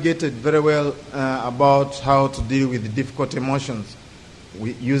navigated very well about how to deal with difficult emotions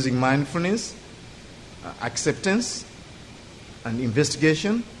using mindfulness, acceptance, and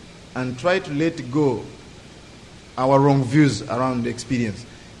investigation, and try to let go our wrong views around the experience.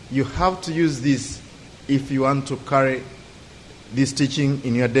 You have to use this if you want to carry this teaching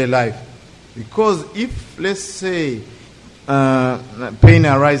in your daily life. Because if, let's say, pain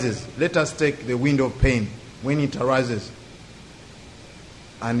arises, let us take the wind of pain when it arises,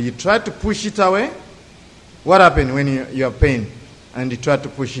 and you try to push it away, what happens when you have pain and you try to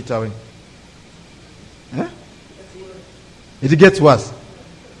push it away? Huh? It gets worse.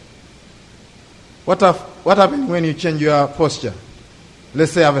 What happens when you change your posture?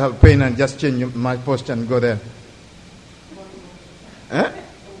 Let's say I have pain and just change my posture and go there. Huh?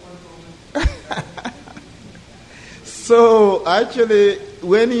 So actually,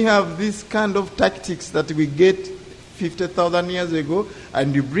 when you have this kind of tactics that we get 50,000 years ago,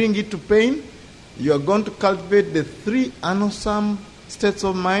 and you bring it to pain, you are going to cultivate the three unwholesome states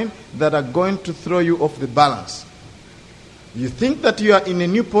of mind that are going to throw you off the balance. You think that you are in a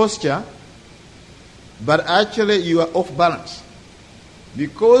new posture, but actually you are off balance.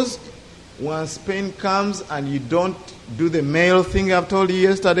 Because once pain comes and you don't do the male thing I've told you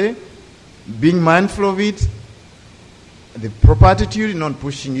yesterday, being mindful of it, the proper attitude, not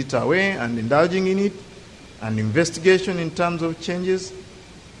pushing it away and indulging in it, and investigation in terms of changes,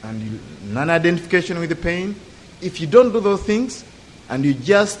 and non-identification with the pain. If you don't do those things, and you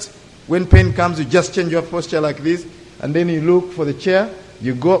just, when pain comes, you just change your posture like this, and then you look for the chair,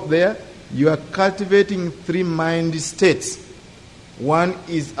 you go up there, you are cultivating three mind states. One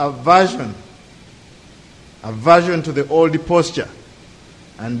is aversion to the old posture,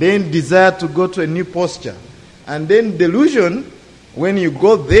 and then desire to go to a new posture, and then delusion. When you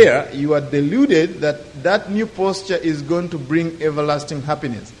go there, you are deluded that that new posture is going to bring everlasting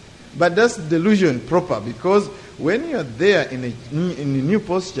happiness. But that's delusion proper, because when you are there in a new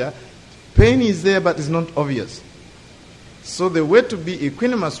posture, pain is there but it's not obvious. So the way to be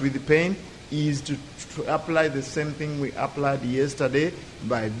equanimous with the pain is to apply the same thing we applied yesterday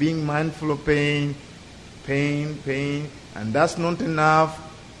by being mindful of pain, and that's not enough.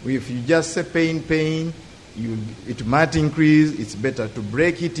 If you just say pain, it might increase. It's better to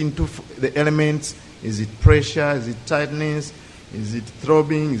break it into the elements. Is it pressure? Is it tightness? Is it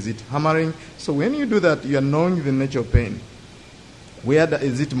throbbing? Is it hammering? So when you do that, you are knowing the nature of pain.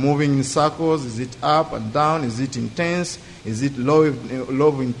 Is it moving in circles? Is it up and down? Is it intense? Is it low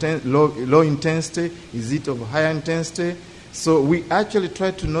intensity? Is it of higher intensity? So we actually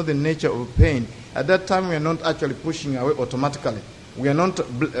try to know the nature of pain. At that time, we are not actually pushing away automatically. We are not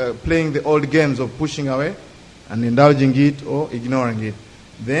playing the old games of pushing away and indulging it or ignoring it.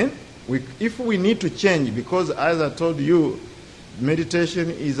 Then, if we need to change, because as I told you, meditation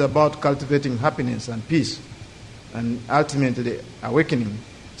is about cultivating happiness and peace and ultimately awakening.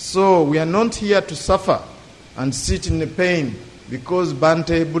 So we are not here to suffer and sit in the pain, because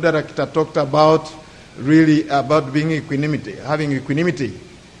Bhante, Buddharakkhita talked about being equanimity, having equanimity.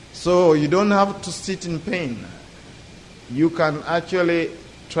 So you don't have to sit in pain. You can actually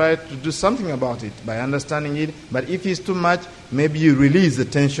try to do something about it by understanding it. But if it's too much, maybe you release the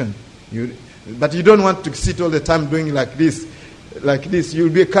tension. But you don't want to sit all the time doing like this. You'll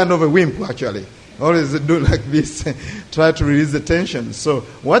be kind of a wimp, actually. Always do like this. Try to release the tension. So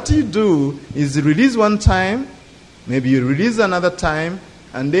what you do is release one time, maybe you release another time,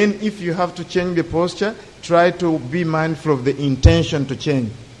 and then if you have to change the posture, try to be mindful of the intention to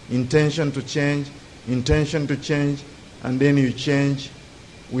change. Intention to change, and then you change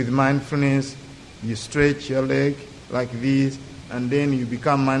with mindfulness. You stretch your leg like this, and then you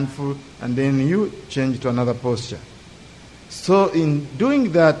become mindful, and then you change to another posture. So in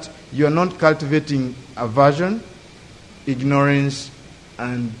doing that, you are not cultivating aversion, ignorance,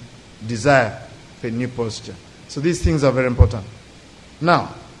 and desire for a new posture. So these things are very important.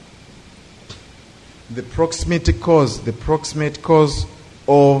 Now, the proximate cause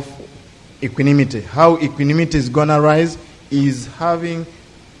of equanimity. How equanimity is going to rise is having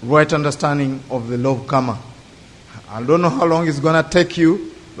right understanding of the law of karma. I don't know how long it's going to take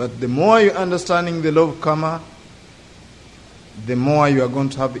you, but the more you're understanding the law of karma, the more you are going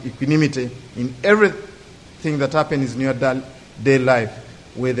to have equanimity in everything that happens in your daily life,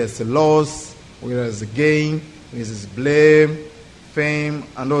 whether it's a loss, whether it's a gain, whether it's blame, fame,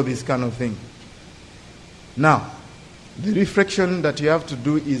 and all these kind of things. Now, the reflection that you have to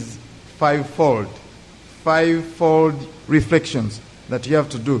do is fivefold reflections that you have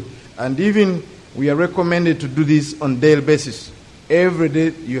to do. And even we are recommended to do this on daily basis. Every day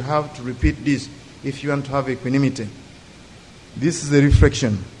you have to repeat this if you want to have equanimity. This is the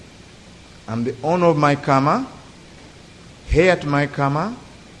reflection. I'm the owner of my karma, heir to my karma,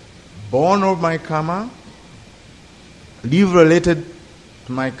 born of my karma, live related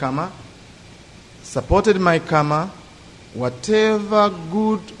to my karma, supported my karma. Whatever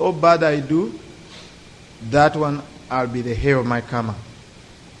good or bad I do, that one I'll be the heir of my karma.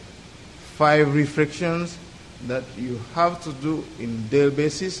 5 reflections that you have to do in daily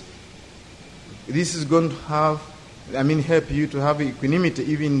basis. This is going to help you to have equanimity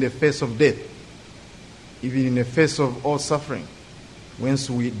even in the face of death, even in the face of all suffering. Once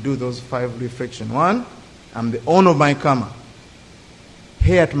we do those 5 reflections. 1, I'm the owner of my karma,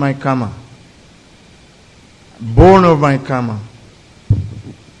 heir to my karma, born of my karma,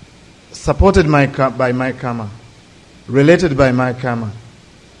 supported by my karma, related by my karma.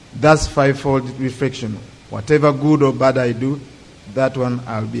 That's 5-fold reflection. Whatever good or bad I do, that one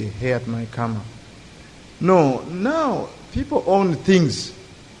I'll be here at my karma. No, now people own things.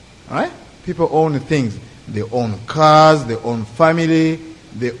 Right? People own things. They own cars, they own family,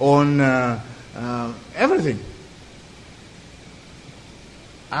 they own everything.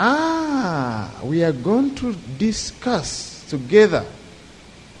 We are going to discuss together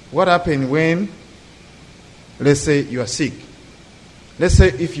what happened when, let's say, you are sick. Let's say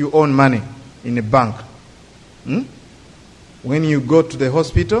if you own money in a bank. When you go to the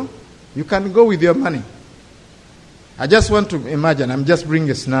hospital, you can go with your money. I just want to imagine, I'm just bringing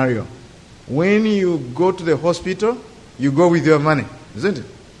a scenario. When you go to the hospital, you go with your money, isn't it?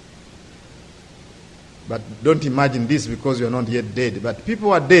 But don't imagine this because you're not yet dead. But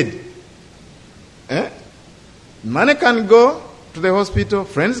people are dead. Money can go to the hospital,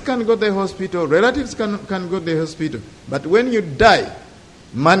 friends can go to the hospital, relatives can go to the hospital. But when you die,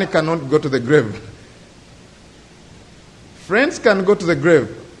 money cannot go to the grave. Friends can go to the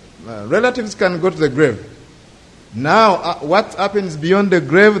grave. Relatives can go to the grave. Now, what happens beyond the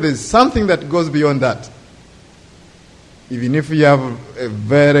grave, there's something that goes beyond that. Even if you have a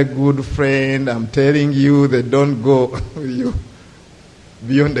very good friend, I'm telling you, they don't go with you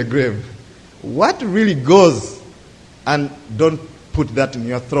beyond the grave. What really goes, and don't put that in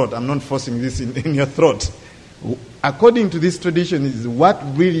your throat. I'm not forcing this in your throat. According to this tradition, is what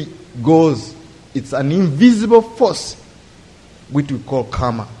really goes. It's an invisible force, which we call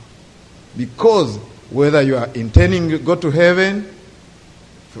karma. Because whether you are intending to go to heaven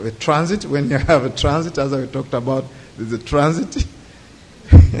for a transit, when you have a transit, as I talked about, there's a transit.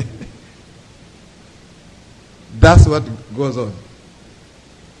 That's what goes on.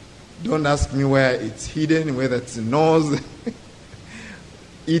 Don't ask me where it's hidden, whether it's a nose.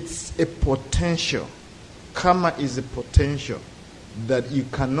 It's a potential. Karma is a potential that you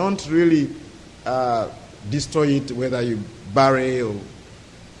cannot really destroy it, whether you bury or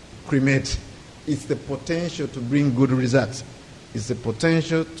cremate. It's the potential to bring good results. It's the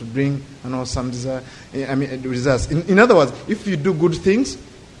potential to bring some results. In other words, if you do good things,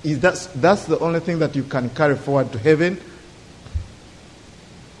 that's the only thing that you can carry forward to heaven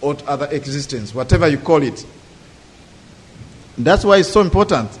or to other existence, whatever you call it. That's why it's so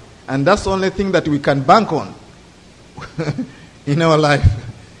important. And that's the only thing that we can bank on in our life.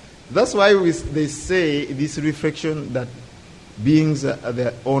 That's why they say this reflection that beings are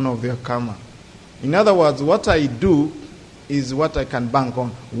the owner of their karma. In other words, what I do is what I can bank on.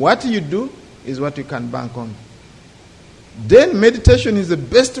 What you do is what you can bank on. Then meditation is the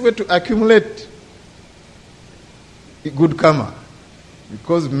best way to accumulate good karma.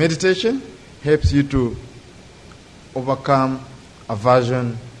 Because meditation helps you to overcome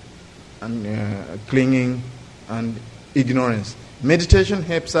aversion and clinging and ignorance. Meditation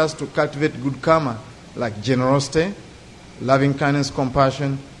helps us to cultivate good karma like generosity, loving kindness,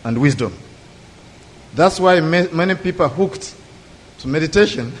 compassion, and wisdom. That's why many people are hooked to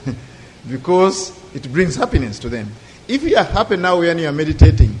meditation because it brings happiness to them. If you are happy now when you are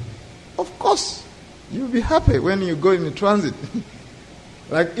meditating, of course, you'll be happy when you go in the transit.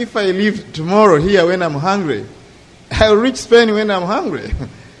 Like if I leave tomorrow here when I'm hungry, I'll reach Spain when I'm hungry.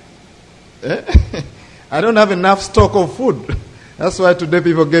 I don't have enough stock of food. That's why today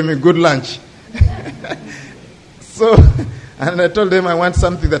people gave me good lunch. And I told them I want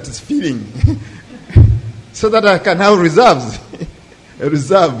something that is filling. So that I can have reserves. A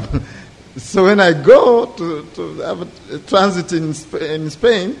reserve. So when I go to have a transit in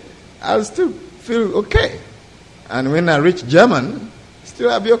Spain, I'll still feel okay. And when I reach German, still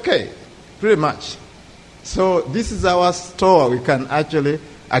I'll be okay. Pretty much. So this is our store. We can actually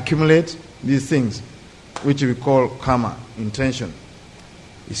accumulate these things, which we call karma, intention.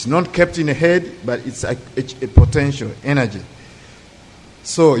 It's not kept in the head, but it's a potential, energy.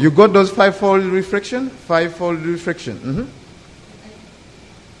 So you got those fivefold reflection? Fivefold reflection. Mm-hmm.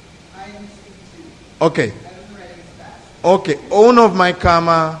 Okay. Okay. Own of my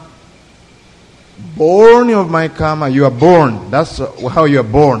karma. Born of my karma. You are born. That's how you are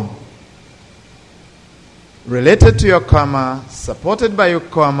born. Related to your karma. Supported by your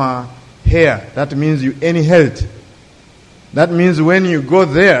karma. Here. That means you inherit. That means when you go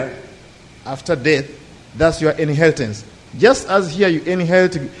there, after death, that's your inheritance. Just as here you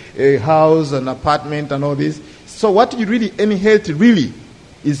inherit a house, an apartment, and all this. So what you really inherit really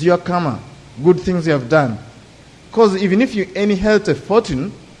is your karma, good things you have done. Because even if you inherit a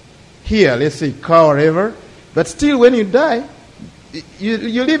fortune, here, let's say car or whatever, but still when you die, you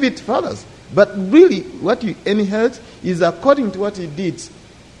leave it for others. But really, what you inherit is according to what you did,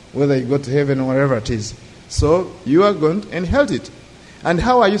 whether you go to heaven or wherever it is. So you are going to inherit it. And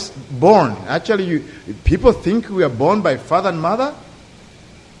how are you born? Actually, people think we are born by father and mother.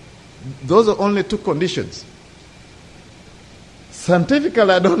 Those are only two conditions.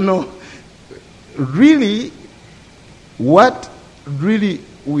 Scientifically, I don't know really what really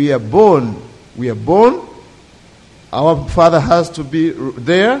we are born. We are born. Our father has to be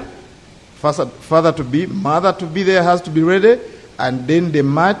there. Father to be, mother to be there, has to be ready. And then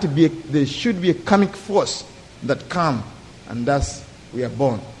there should be a karmic force that come. And that's, we are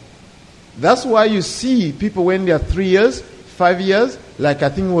born. That's why you see people when they are 3 years, 5 years, like I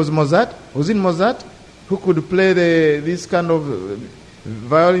think it was Mozart. Was it Mozart who could play this kind of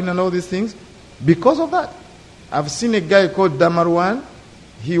violin and all these things? Because of that. I've seen a guy called Damarwan.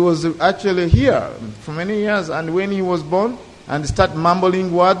 He was actually here for many years, and when he was born and start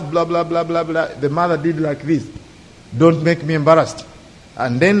mumbling words, blah, blah, blah, blah, blah, the mother did like this. Don't make me embarrassed.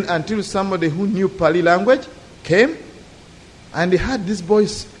 And then until somebody who knew Pali language came, and they had these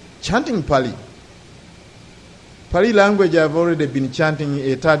boys chanting Pali. Pali language I've already been chanting,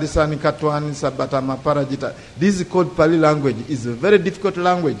 Etadisani Katwani Sabatama Parajita. This is called Pali language. It's a very difficult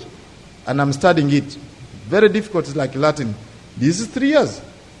language, and I'm studying it. Very difficult, it's like Latin. This is 3 years.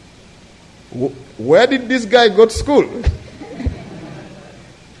 Where did this guy go to school?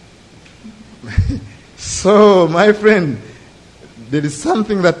 So, my friend, there is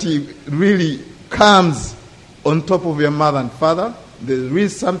something that really comes on top of your mother and father. There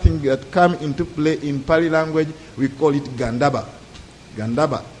is something that comes into play in Pali language. We call it Gandhaba.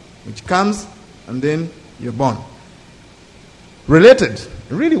 Gandhaba, which comes and then you're born. Related.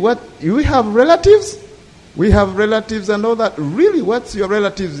 Really, what? You have relatives? We have relatives and all that. Really, what your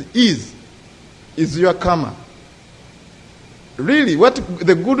relatives is your karma. Really, what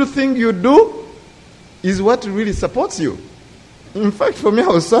the good thing you do is what really supports you. In fact, for me, I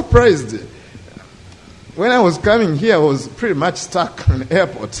was surprised. When I was coming here, I was pretty much stuck in the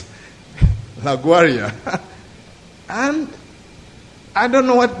airport, LaGuardia. And I don't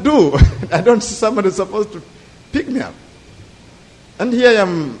know what to do. I don't see somebody supposed to pick me up. And here I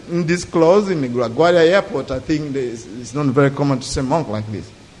am in this clothes in the LaGuardia airport. I think it's not very common to say monk like this.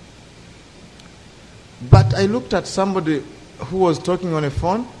 But I looked at somebody who was talking on a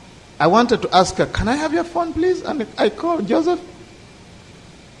phone. I wanted to ask her, can I have your phone, please? And I called Joseph.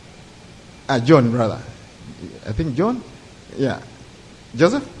 John, brother. I think John? Yeah.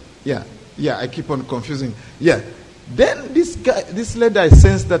 Joseph? Yeah. Yeah, I keep on confusing. Yeah. Then this lady, I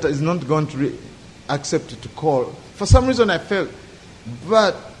sensed that is not going to accept to call. For some reason I felt.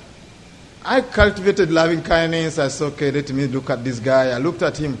 But I cultivated loving kindness. I said, okay, let me look at this guy. I looked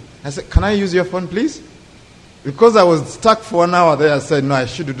at him. I said, can I use your phone, please? Because I was stuck for 1 hour there, I said, no, I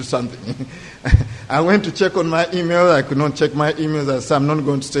should do something. I went to check on my email. I could not check my emails. I said, I'm not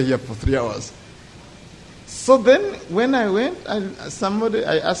going to stay here for 3 hours. So then, when I went,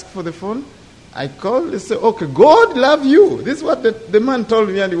 I asked for the phone. I called. They said, okay, God love you. This is what the man told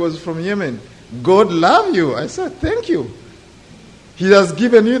me, and he was from Yemen. God love you. I said, thank you. He has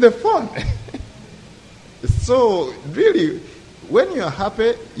given you the phone. So, really, when you are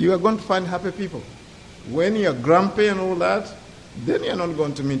happy, you are going to find happy people. When you are grumpy and all that, then you're not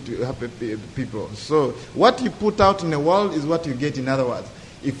going to meet happy people. So what you put out in the world is what you get. In other words,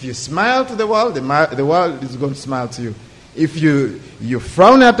 if you smile to the world is going to smile to you. If you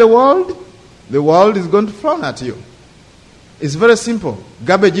frown at the world is going to frown at you. It's very simple.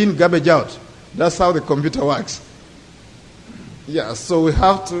 Garbage in, garbage out. That's how the computer works. Yeah, so we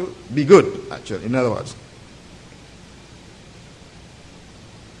have to be good, actually, in other words.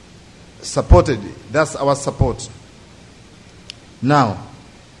 Supported. That's our support. Now,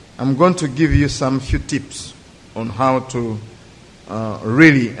 I'm going to give you some few tips on how to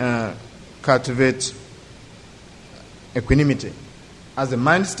really cultivate equanimity as a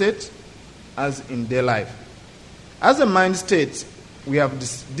mind state, as in day life. As a mind state, we have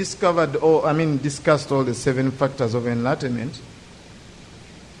discussed all the 7 factors of enlightenment.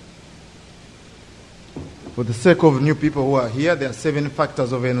 For the sake of new people who are here, there are 7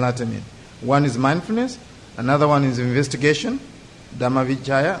 factors of enlightenment. One is mindfulness, another one is investigation, Dhamma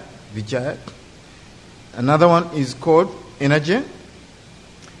Vichaya. Another one is called energy.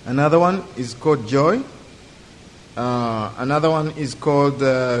 Another one is called joy. Another one is called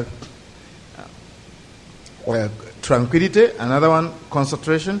tranquility. Another one,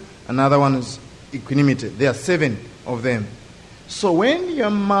 concentration. Another one is equanimity. There are 7 of them. So when you're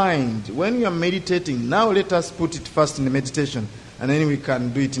meditating, now let us put it first in the meditation, and then we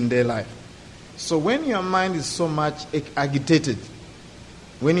can do it in day life. So when your mind is so much agitated,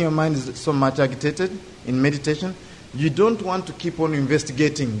 in meditation, you don't want to keep on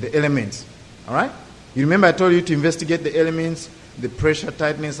investigating the elements. All right? You remember I told you to investigate the elements, the pressure,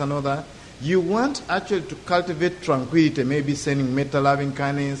 tightness, and all that. You want actually to cultivate tranquility, maybe sending metta, loving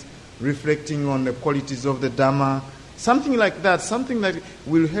kindness, reflecting on the qualities of the Dhamma, something like that, something that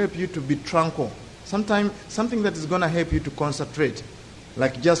will help you to be tranquil. Sometimes something that is going to help you to concentrate,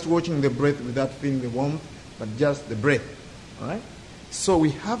 like just watching the breath without feeling the warmth, but just the breath. All right? So we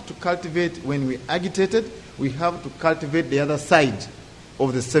have to cultivate, when we're agitated, we have to cultivate the other side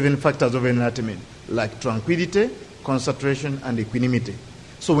of the 7 factors of enlightenment, like tranquility, concentration, and equanimity.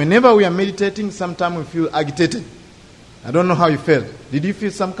 So whenever we are meditating, sometimes we feel agitated. I don't know how you felt. Did you feel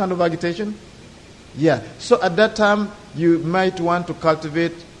some kind of agitation? Yeah. So at that time, you might want to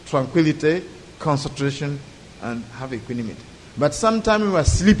cultivate tranquility, concentration, and have equanimity. But sometimes you are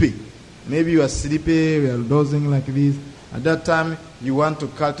sleepy. Maybe you are sleepy, you are dozing like this. At that time, you want to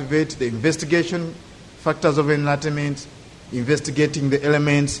cultivate the investigation factors of enlightenment, investigating the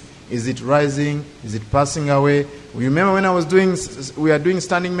elements. Is it rising? Is it passing away? Remember when we are doing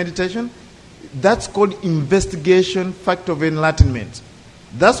standing meditation? That's called investigation factor of enlightenment.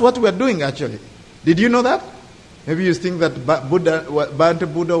 That's what we are doing actually. Did you know that? Maybe you think that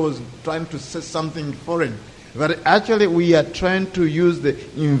Bhante Buddha was trying to say something foreign. But actually we are trying to use the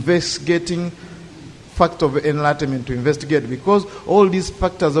investigating factor of enlightenment to investigate, because all these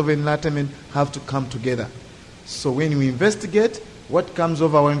factors of enlightenment have to come together. So when we investigate, what comes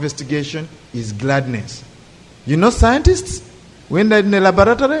of our investigation is gladness. You know scientists, when they're in a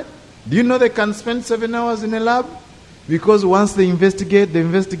laboratory, do you know they can spend 7 hours in a lab? Because once they investigate,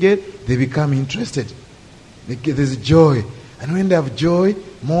 they become interested. There's joy. And when they have joy,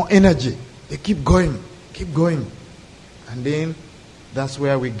 more energy. They keep going. And then that's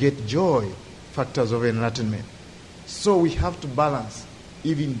where we get joy, factors of enlightenment. So we have to balance.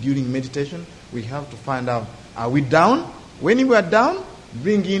 Even during meditation, we have to find out, are we down? When we are down,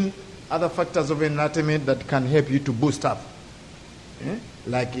 bring in other factors of enlightenment that can help you to boost up.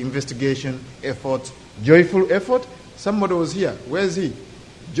 Like investigation, effort, joyful effort. Somebody was here. Where is he?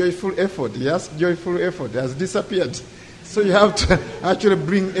 Joyful effort. Yes, joyful effort. He has disappeared. So you have to actually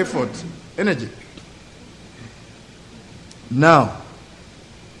bring effort, energy. Now,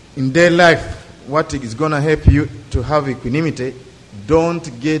 in daily life, what is going to help you to have equanimity,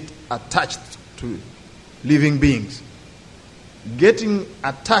 don't get attached to living beings. Getting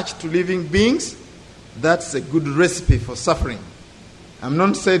attached to living beings, that's a good recipe for suffering. I'm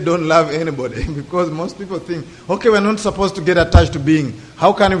not saying don't love anybody, because most people think, okay, we're not supposed to get attached to beings.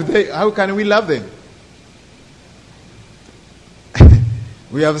 How can we love them?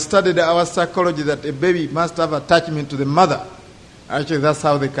 We have studied our psychology that a baby must have attachment to the mother. Actually, that's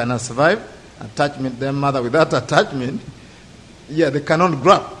how they can survive. Attachment, their mother. Without attachment, they cannot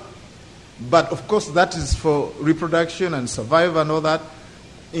grow up. But of course, that is for reproduction and survival and all that.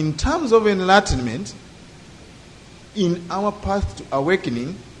 In terms of enlightenment, in our path to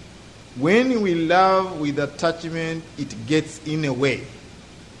awakening, when we love with attachment, it gets in a way.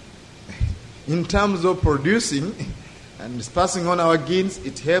 In terms of producing and passing on our genes,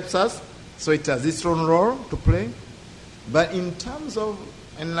 it helps us, so it has its own role to play. But in terms of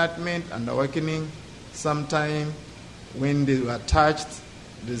enlightenment and awakening, sometimes when they are attached,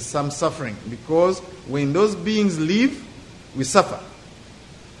 there's some suffering, because when those beings leave, we suffer.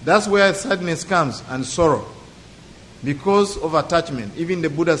 That's where sadness comes and sorrow, because of attachment. Even the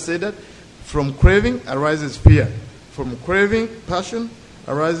Buddha said that from craving arises fear, from craving, passion,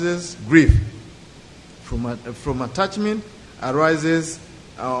 arises grief, from attachment arises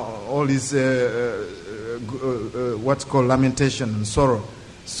all this what's called lamentation and sorrow.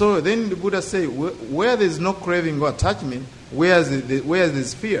 So then the Buddha say, where there is no craving or attachment, where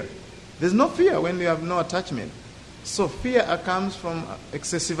is fear? There's no fear when you have no attachment. So fear comes from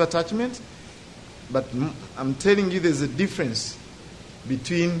excessive attachment. But I'm telling you, there's a difference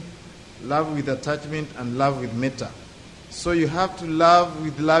between love with attachment and love with metta. So you have to love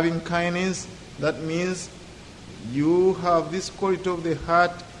with loving kindness. That means you have this quality of the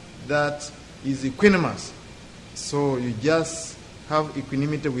heart that is equanimous. So you just have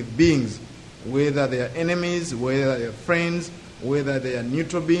equanimity with beings, whether they are enemies, whether they are friends, whether they are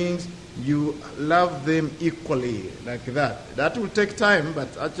neutral beings. You love them equally, like that. That will take time, but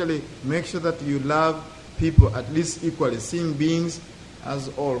actually make sure that you love people at least equally, seeing beings as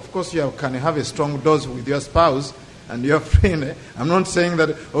all. Of course, you can have a strong dose with your spouse and your friend. I'm not saying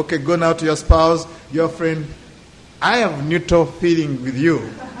that, okay, go now to your spouse, your friend. I have neutral feeling with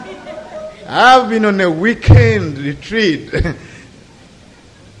you. I've been on a weekend retreat.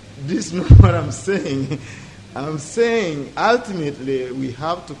 This is not what I'm saying. I'm saying ultimately we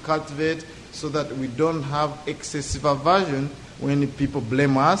have to cultivate so that we don't have excessive aversion when people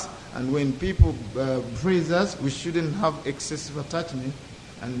blame us And when people praise us, we shouldn't have excessive attachment.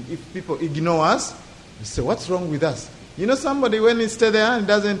 And if people ignore us, they say, what's wrong with us? You know, somebody, when he stays there and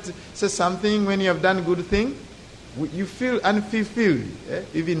doesn't say something, when you have done good thing, you feel unfulfilled,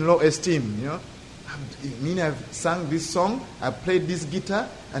 even low esteem, you know. I mean, I've sung this song, I played this guitar,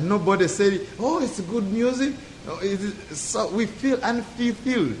 and nobody said, oh, it's good music. So we feel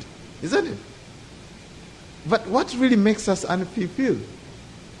unfulfilled, isn't it? But what really makes us unfulfilled?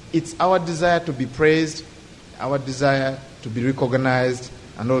 It's our desire to be praised, our desire to be recognized,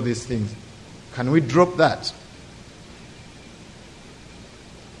 and all these things. Can we drop that?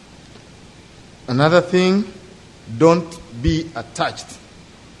 Another thing, don't be attached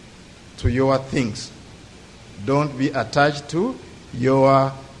to your things. Don't be attached to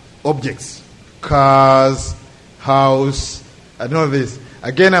your objects, cars, house, and all this.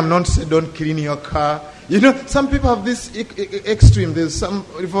 Again, I'm not saying don't clean your car. You know, some people have this extreme. There's some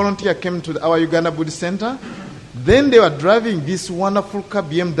volunteer came to our Uganda Buddhist Center. Then they were driving this wonderful car,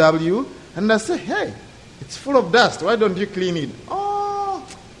 BMW, and I said, hey, it's full of dust. Why don't you clean it? Oh,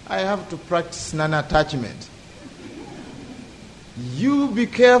 I have to practice non-attachment. You be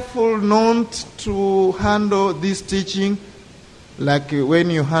careful not to handle this teaching like when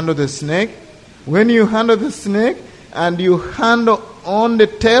you handle the snake. When you handle the snake and you handle on the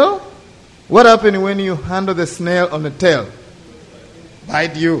tail, what happens when you handle the snail on the tail?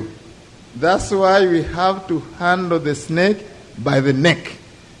 Bite you. That's why we have to handle the snake by the neck.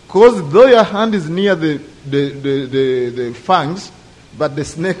 Because though your hand is near the fangs, but the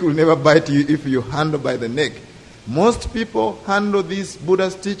snake will never bite you if you handle by the neck. Most people handle this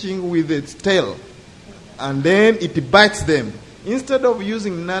Buddha's teaching with its tail, and then it bites them. Instead of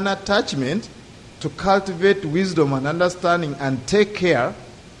using non-attachment to cultivate wisdom and understanding and take care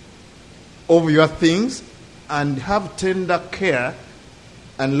of your things and have tender care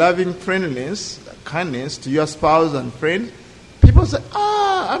and loving friendliness, kindness to your spouse and friends, people say,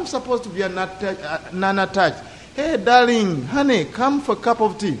 I'm supposed to be non-attached. Hey, darling, honey, come for a cup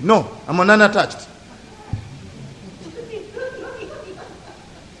of tea. No, I'm a non-attached.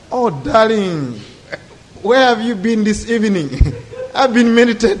 Oh, darling, where have you been this evening? I've been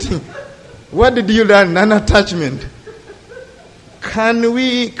meditating. What did you learn? Non-attachment. Can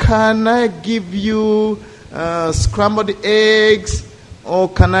I give you scrambled eggs? Or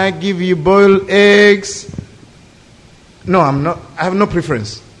can I give you boiled eggs? No, I'm not. I have no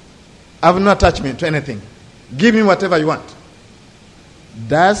preference. I have no attachment to anything. Give me whatever you want.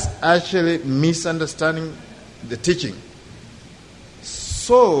 That's actually misunderstanding the teaching.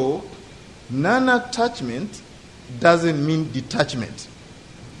 So, non-attachment doesn't mean detachment.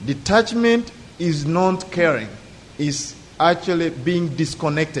 Detachment is not caring. It's actually being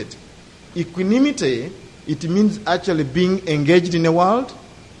disconnected. Equanimity, it means actually being engaged in the world.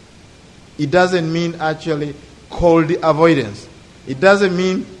 It doesn't mean actually cold avoidance. It doesn't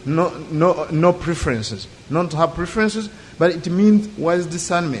mean no preferences. Not to have preferences, but it means wise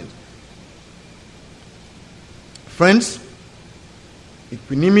discernment. Friends,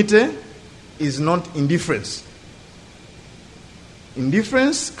 equanimity is not indifference.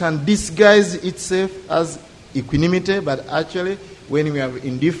 Indifference can disguise itself as equanimity, but actually when we have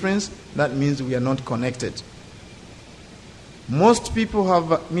indifference, that means we are not connected. Most people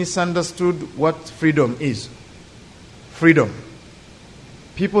have misunderstood what freedom is. Freedom.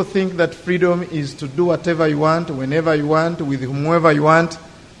 People think that freedom is to do whatever you want, whenever you want, with whomever you want.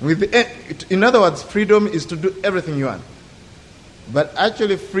 In other words, freedom is to do everything you want. But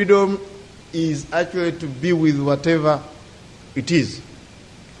actually, freedom is actually to be with whatever it is.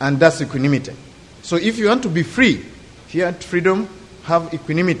 And that's equanimity. So if you want to be free, if you want freedom, have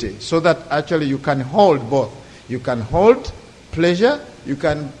equanimity, so that actually you can hold both. You can hold pleasure, you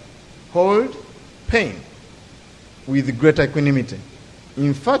can hold pain with greater equanimity.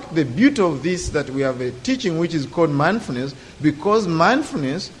 In fact, the beauty of this that we have a teaching which is called mindfulness, because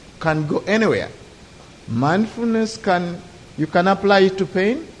mindfulness can go anywhere. Mindfulness you can apply it to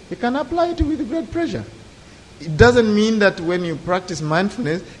pain, you can apply it with great pleasure. It doesn't mean that when you practice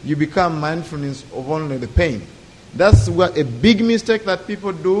mindfulness, you become mindfulness of only the pain. That's what a big mistake that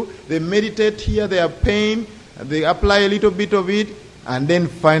people do. They meditate here, they have pain, they apply a little bit of it, and then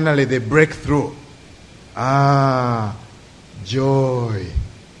finally they break through. Joy,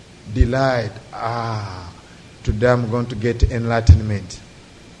 delight. Today I'm going to get enlightenment.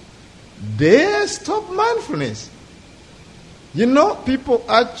 They stop mindfulness. You know, people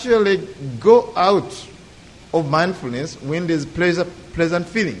actually go out of mindfulness when there's pleasant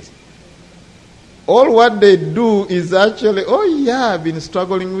feelings. All what they do is actually, I've been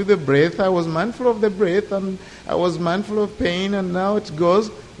struggling with the breath. I was mindful of the breath and I was mindful of pain and now it goes.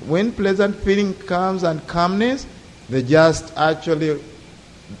 when pleasant feeling comes and calmness, they're just actually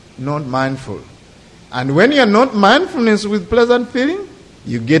not mindful. And when you're not mindfulness with pleasant feeling,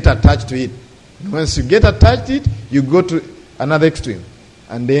 you get attached to it. Once you get attached to it, you go to another extreme.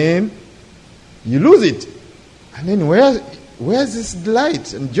 And then you lose it. And then where's this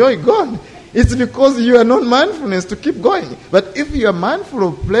delight and joy gone? It's because you are not mindfulness to keep going. But if you are mindful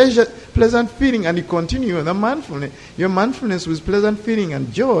of pleasant feeling and you continue the mindfulness, your mindfulness with pleasant feeling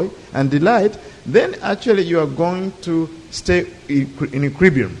and joy and delight, then actually you are going to stay in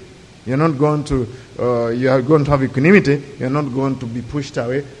equilibrium. You're not going to, you are going to have equanimity. You're not going to be pushed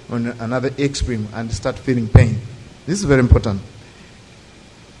away on another extreme and start feeling pain. This is very important.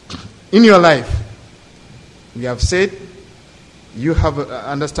 In your life, we have said you have an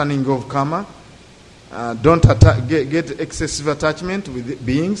understanding of karma. Don't get excessive attachment with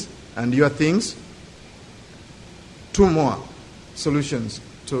beings and your things. Two more solutions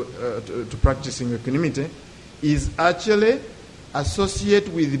to practicing equanimity is actually associate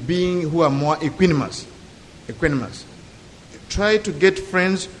with beings who are more equanimous. Try to get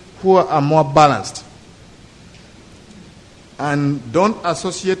friends who are more balanced. And don't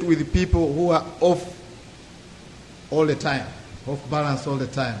associate with people who are off all the time, off balance all the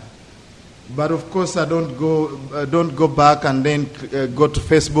time. But of course, I don't go back and then go to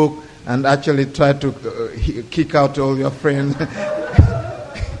Facebook and actually try to kick out all your friends.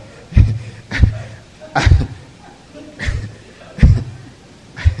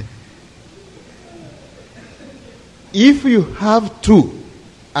 If you have to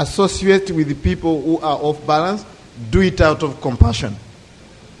associate with the people who are off balance, do it out of compassion.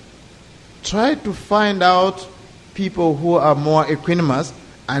 Try to find out people who are more equanimous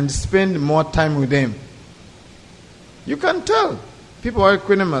and spend more time with them. You can tell people are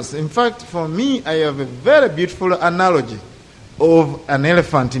equanimous. In fact, for me, I have a very beautiful analogy of an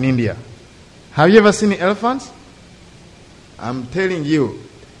elephant in India. Have you ever seen elephants? I'm telling you,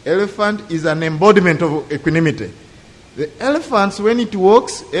 elephant is an embodiment of equanimity. The elephants, when it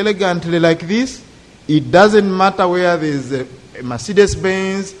walks elegantly like this, it doesn't matter where there's a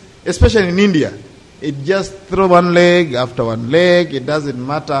Mercedes-Benz, especially in India. It just throws one leg after one leg. It doesn't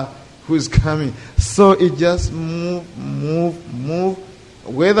matter who's coming. So it just move.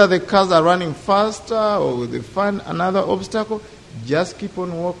 Whether the cars are running faster or they find another obstacle, just keep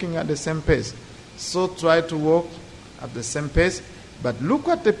on walking at the same pace. So try to walk at the same pace. But look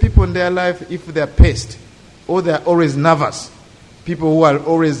at the people in their life if they're paced or they're always nervous. People who are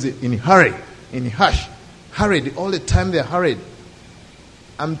always in hurry, hurried. All the time they're hurried.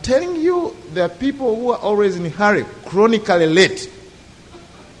 I'm telling you, there are people who are always in a hurry, chronically late.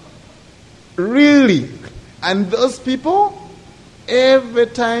 Really. And those people, every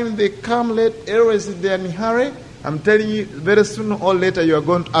time they come late, always they're in a hurry. I'm telling you, very sooner or later, you are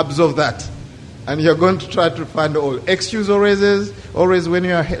going to absorb that. And you're going to try to find all excuse always when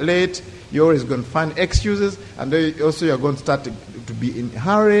you are late, you're always going to find excuses. And then also you're going to start to be in a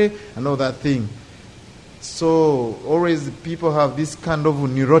hurry and all that thing. So always people have this kind of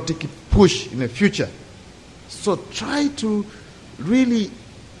neurotic push in the future. So try to really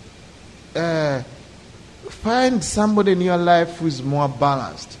find somebody in your life who is more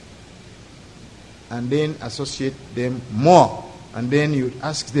balanced. And then associate them more. And then you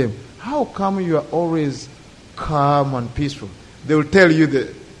ask them, how come you are always calm and peaceful? They will tell you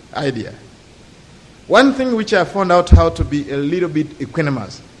the idea. One thing which I found out how to be a little bit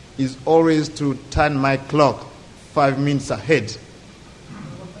equanimous is always to turn my clock 5 minutes ahead.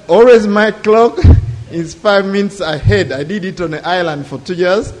 Always my clock is 5 minutes ahead. I did it on the island for 2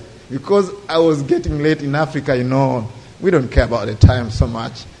 years because I was getting late in Africa, We don't care about the time so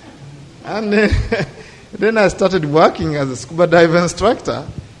much. And then I started working as a scuba diver instructor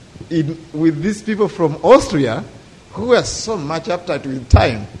with these people from Austria who were so much uptight with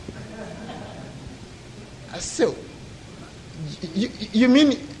time. I said, you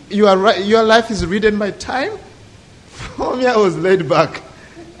mean your life is ridden by time? For me, I was laid back.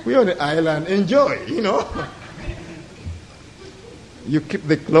 We're on the island. Enjoy, You keep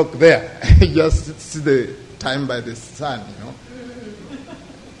the clock there. Just see the time by the sun,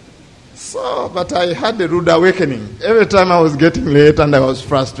 So, but I had a rude awakening. Every time I was getting late and I was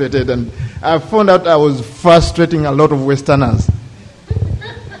frustrated. And I found out I was frustrating a lot of Westerners.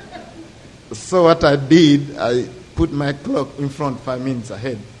 So what I did, I put my clock in front 5 minutes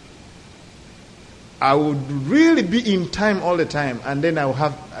ahead. I would really be in time all the time, and then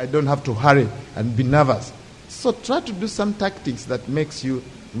I don't have to hurry and be nervous. So try to do some tactics that makes you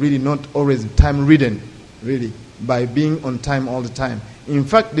really not always time ridden, really, by being on time all the time. In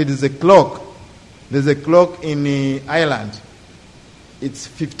fact, there is a clock. There's a clock in the island. it's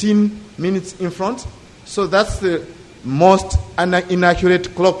 15 minutes in front. So that's the most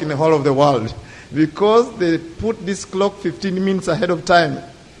inaccurate clock in the whole of the world, because they put this clock 15 minutes ahead of time.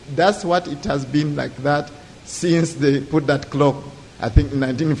 That's what it has been like that since they put that clock, I think in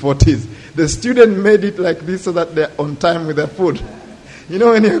 1940s. The student made it like this so that they're on time with their food. You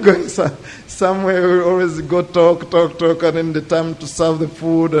know, when you're going somewhere, you always go talk, and then the time to serve the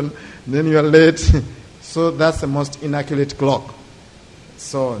food, and then you're late. So that's the most inaccurate clock.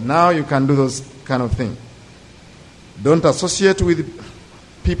 So now you can do those kind of things. Don't associate with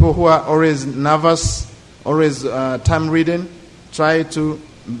people who are always nervous, always time-reading. Try to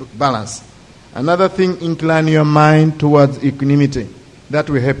balance. Another thing, incline your mind towards equanimity. That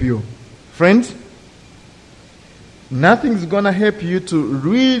will help you. Friends, nothing's going to help you to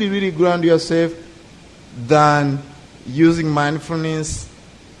really, really ground yourself than using mindfulness,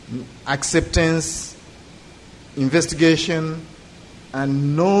 acceptance, investigation,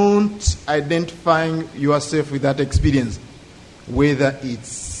 and not identifying yourself with that experience. Whether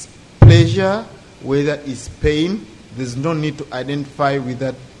it's pleasure, whether it's pain, there's no need to identify with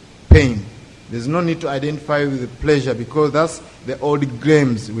that pain. There's no need to identify with the pleasure, because that's the old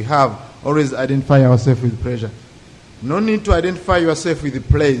games we have. Always identify ourselves with pleasure. No need to identify yourself with the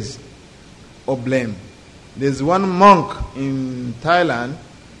praise or blame. There's one monk in Thailand.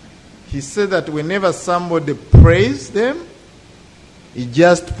 He said that whenever somebody praised them, he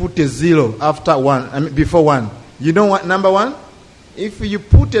just put a zero after one, before one. You know what? Number one, if you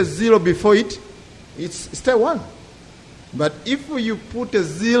put a zero before it, it's still one. But if you put a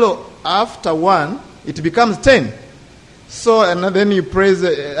zero after one, it becomes 10. So, and then you praise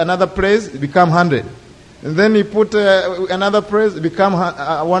another praise, it becomes 100. And then you put another praise, it becomes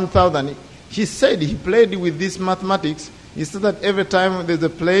 1,000. He said he played with this mathematics. He said that every time there's a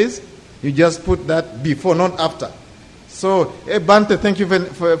praise, you just put that before, not after. So, hey Bhante, thank you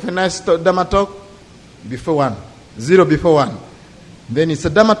for a nice Dhamma talk. Before one. Zero before one. Then it's a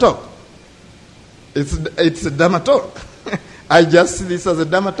Dhamma talk. It's a Dhamma talk. I just see this as a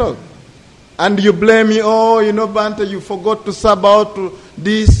Dhamma talk. And you blame me, Bhante, you forgot to sub out to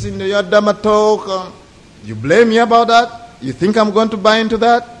this in your Dhamma talk. You blame me about that? You think I'm going to buy into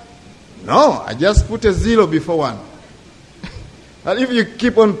that? No, I just put a zero before one. And if you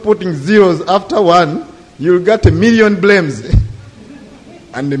keep on putting zeros after one, you'll get 1 million blames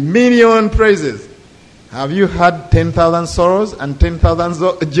and 1 million praises. Have you had 10,000 sorrows and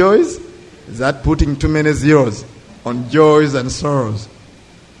 10,000 joys? Is that putting too many zeros on joys and sorrows?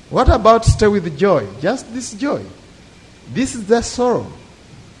 What about stay with the joy? Just this joy. This is the sorrow.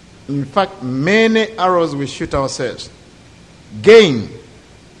 In fact, many arrows we shoot ourselves. Gain,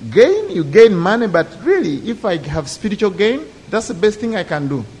 you gain money, but really, if I have spiritual gain, that's the best thing I can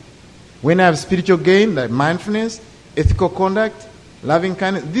do. When I have spiritual gain, like mindfulness, ethical conduct, loving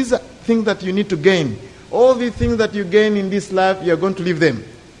kindness, these are things that you need to gain. All the things that you gain in this life, you're going to leave them.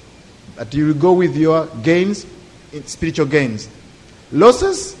 But you will go with your gains, spiritual gains.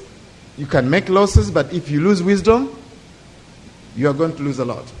 Losses, you can make losses, but if you lose wisdom, you are going to lose a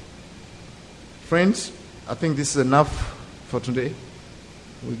lot. Friends, I think this is enough for today.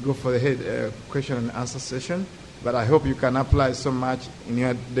 We go for the question and answer session, but I hope you can apply so much in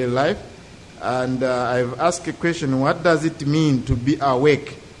your daily life. And I've asked a question: what does it mean to be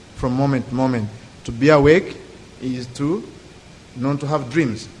awake from moment to moment? To be awake is to not to have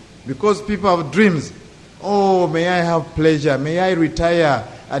dreams, because people have dreams. Oh, may I have pleasure? May I retire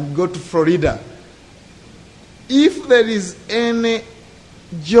and go to Florida? If there is any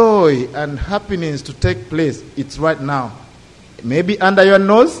joy and happiness to take place, it's right now. Maybe under your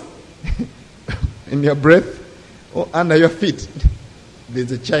nose, in your breath, or under your feet.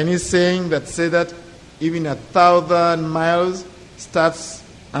 There's a Chinese saying that says that even 1,000 miles starts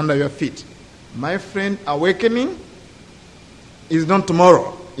under your feet. My friend, awakening is not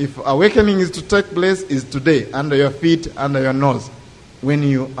tomorrow. If awakening is to take place, is today, under your feet, under your nose, when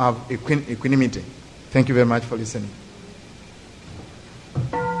you have equanimity. Thank you very much for listening.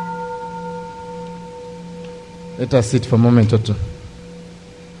 Let us sit for a moment or two.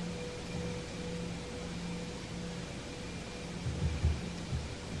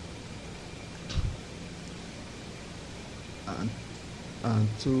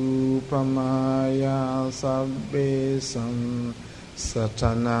 Antupamaya sabbe sam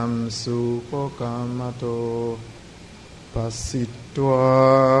satanam supokamato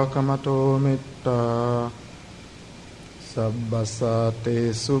pasitwa kamato metta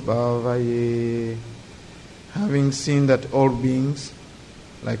sabbasate subhavaye. Having seen that all beings,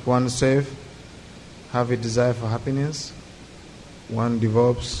 like oneself, have a desire for happiness, one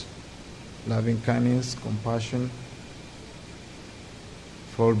develops loving kindness, compassion,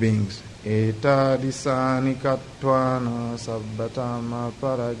 for all beings. Eta disani katwana sabbatama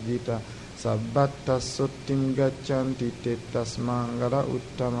parajita sabbatta suttim gacchanti tettasmangala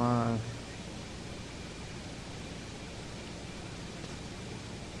uttama.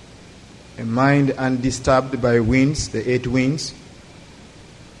 A mind undisturbed by winds, the 8 winds,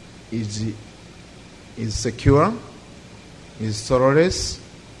 is secure, is sorrowless,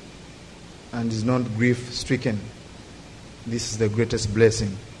 and is not grief-stricken. This is the greatest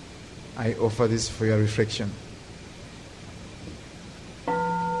blessing. I offer this for your reflection.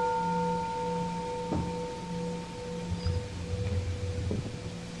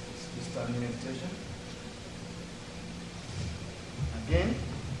 Start meditation. Again,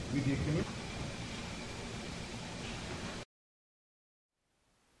 with the equanimity.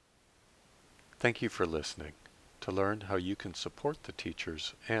 Thank you for listening. To learn how you can support the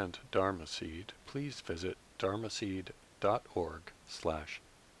teachers and Dharma Seed, please visit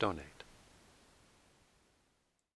dharmaseed.org/donate.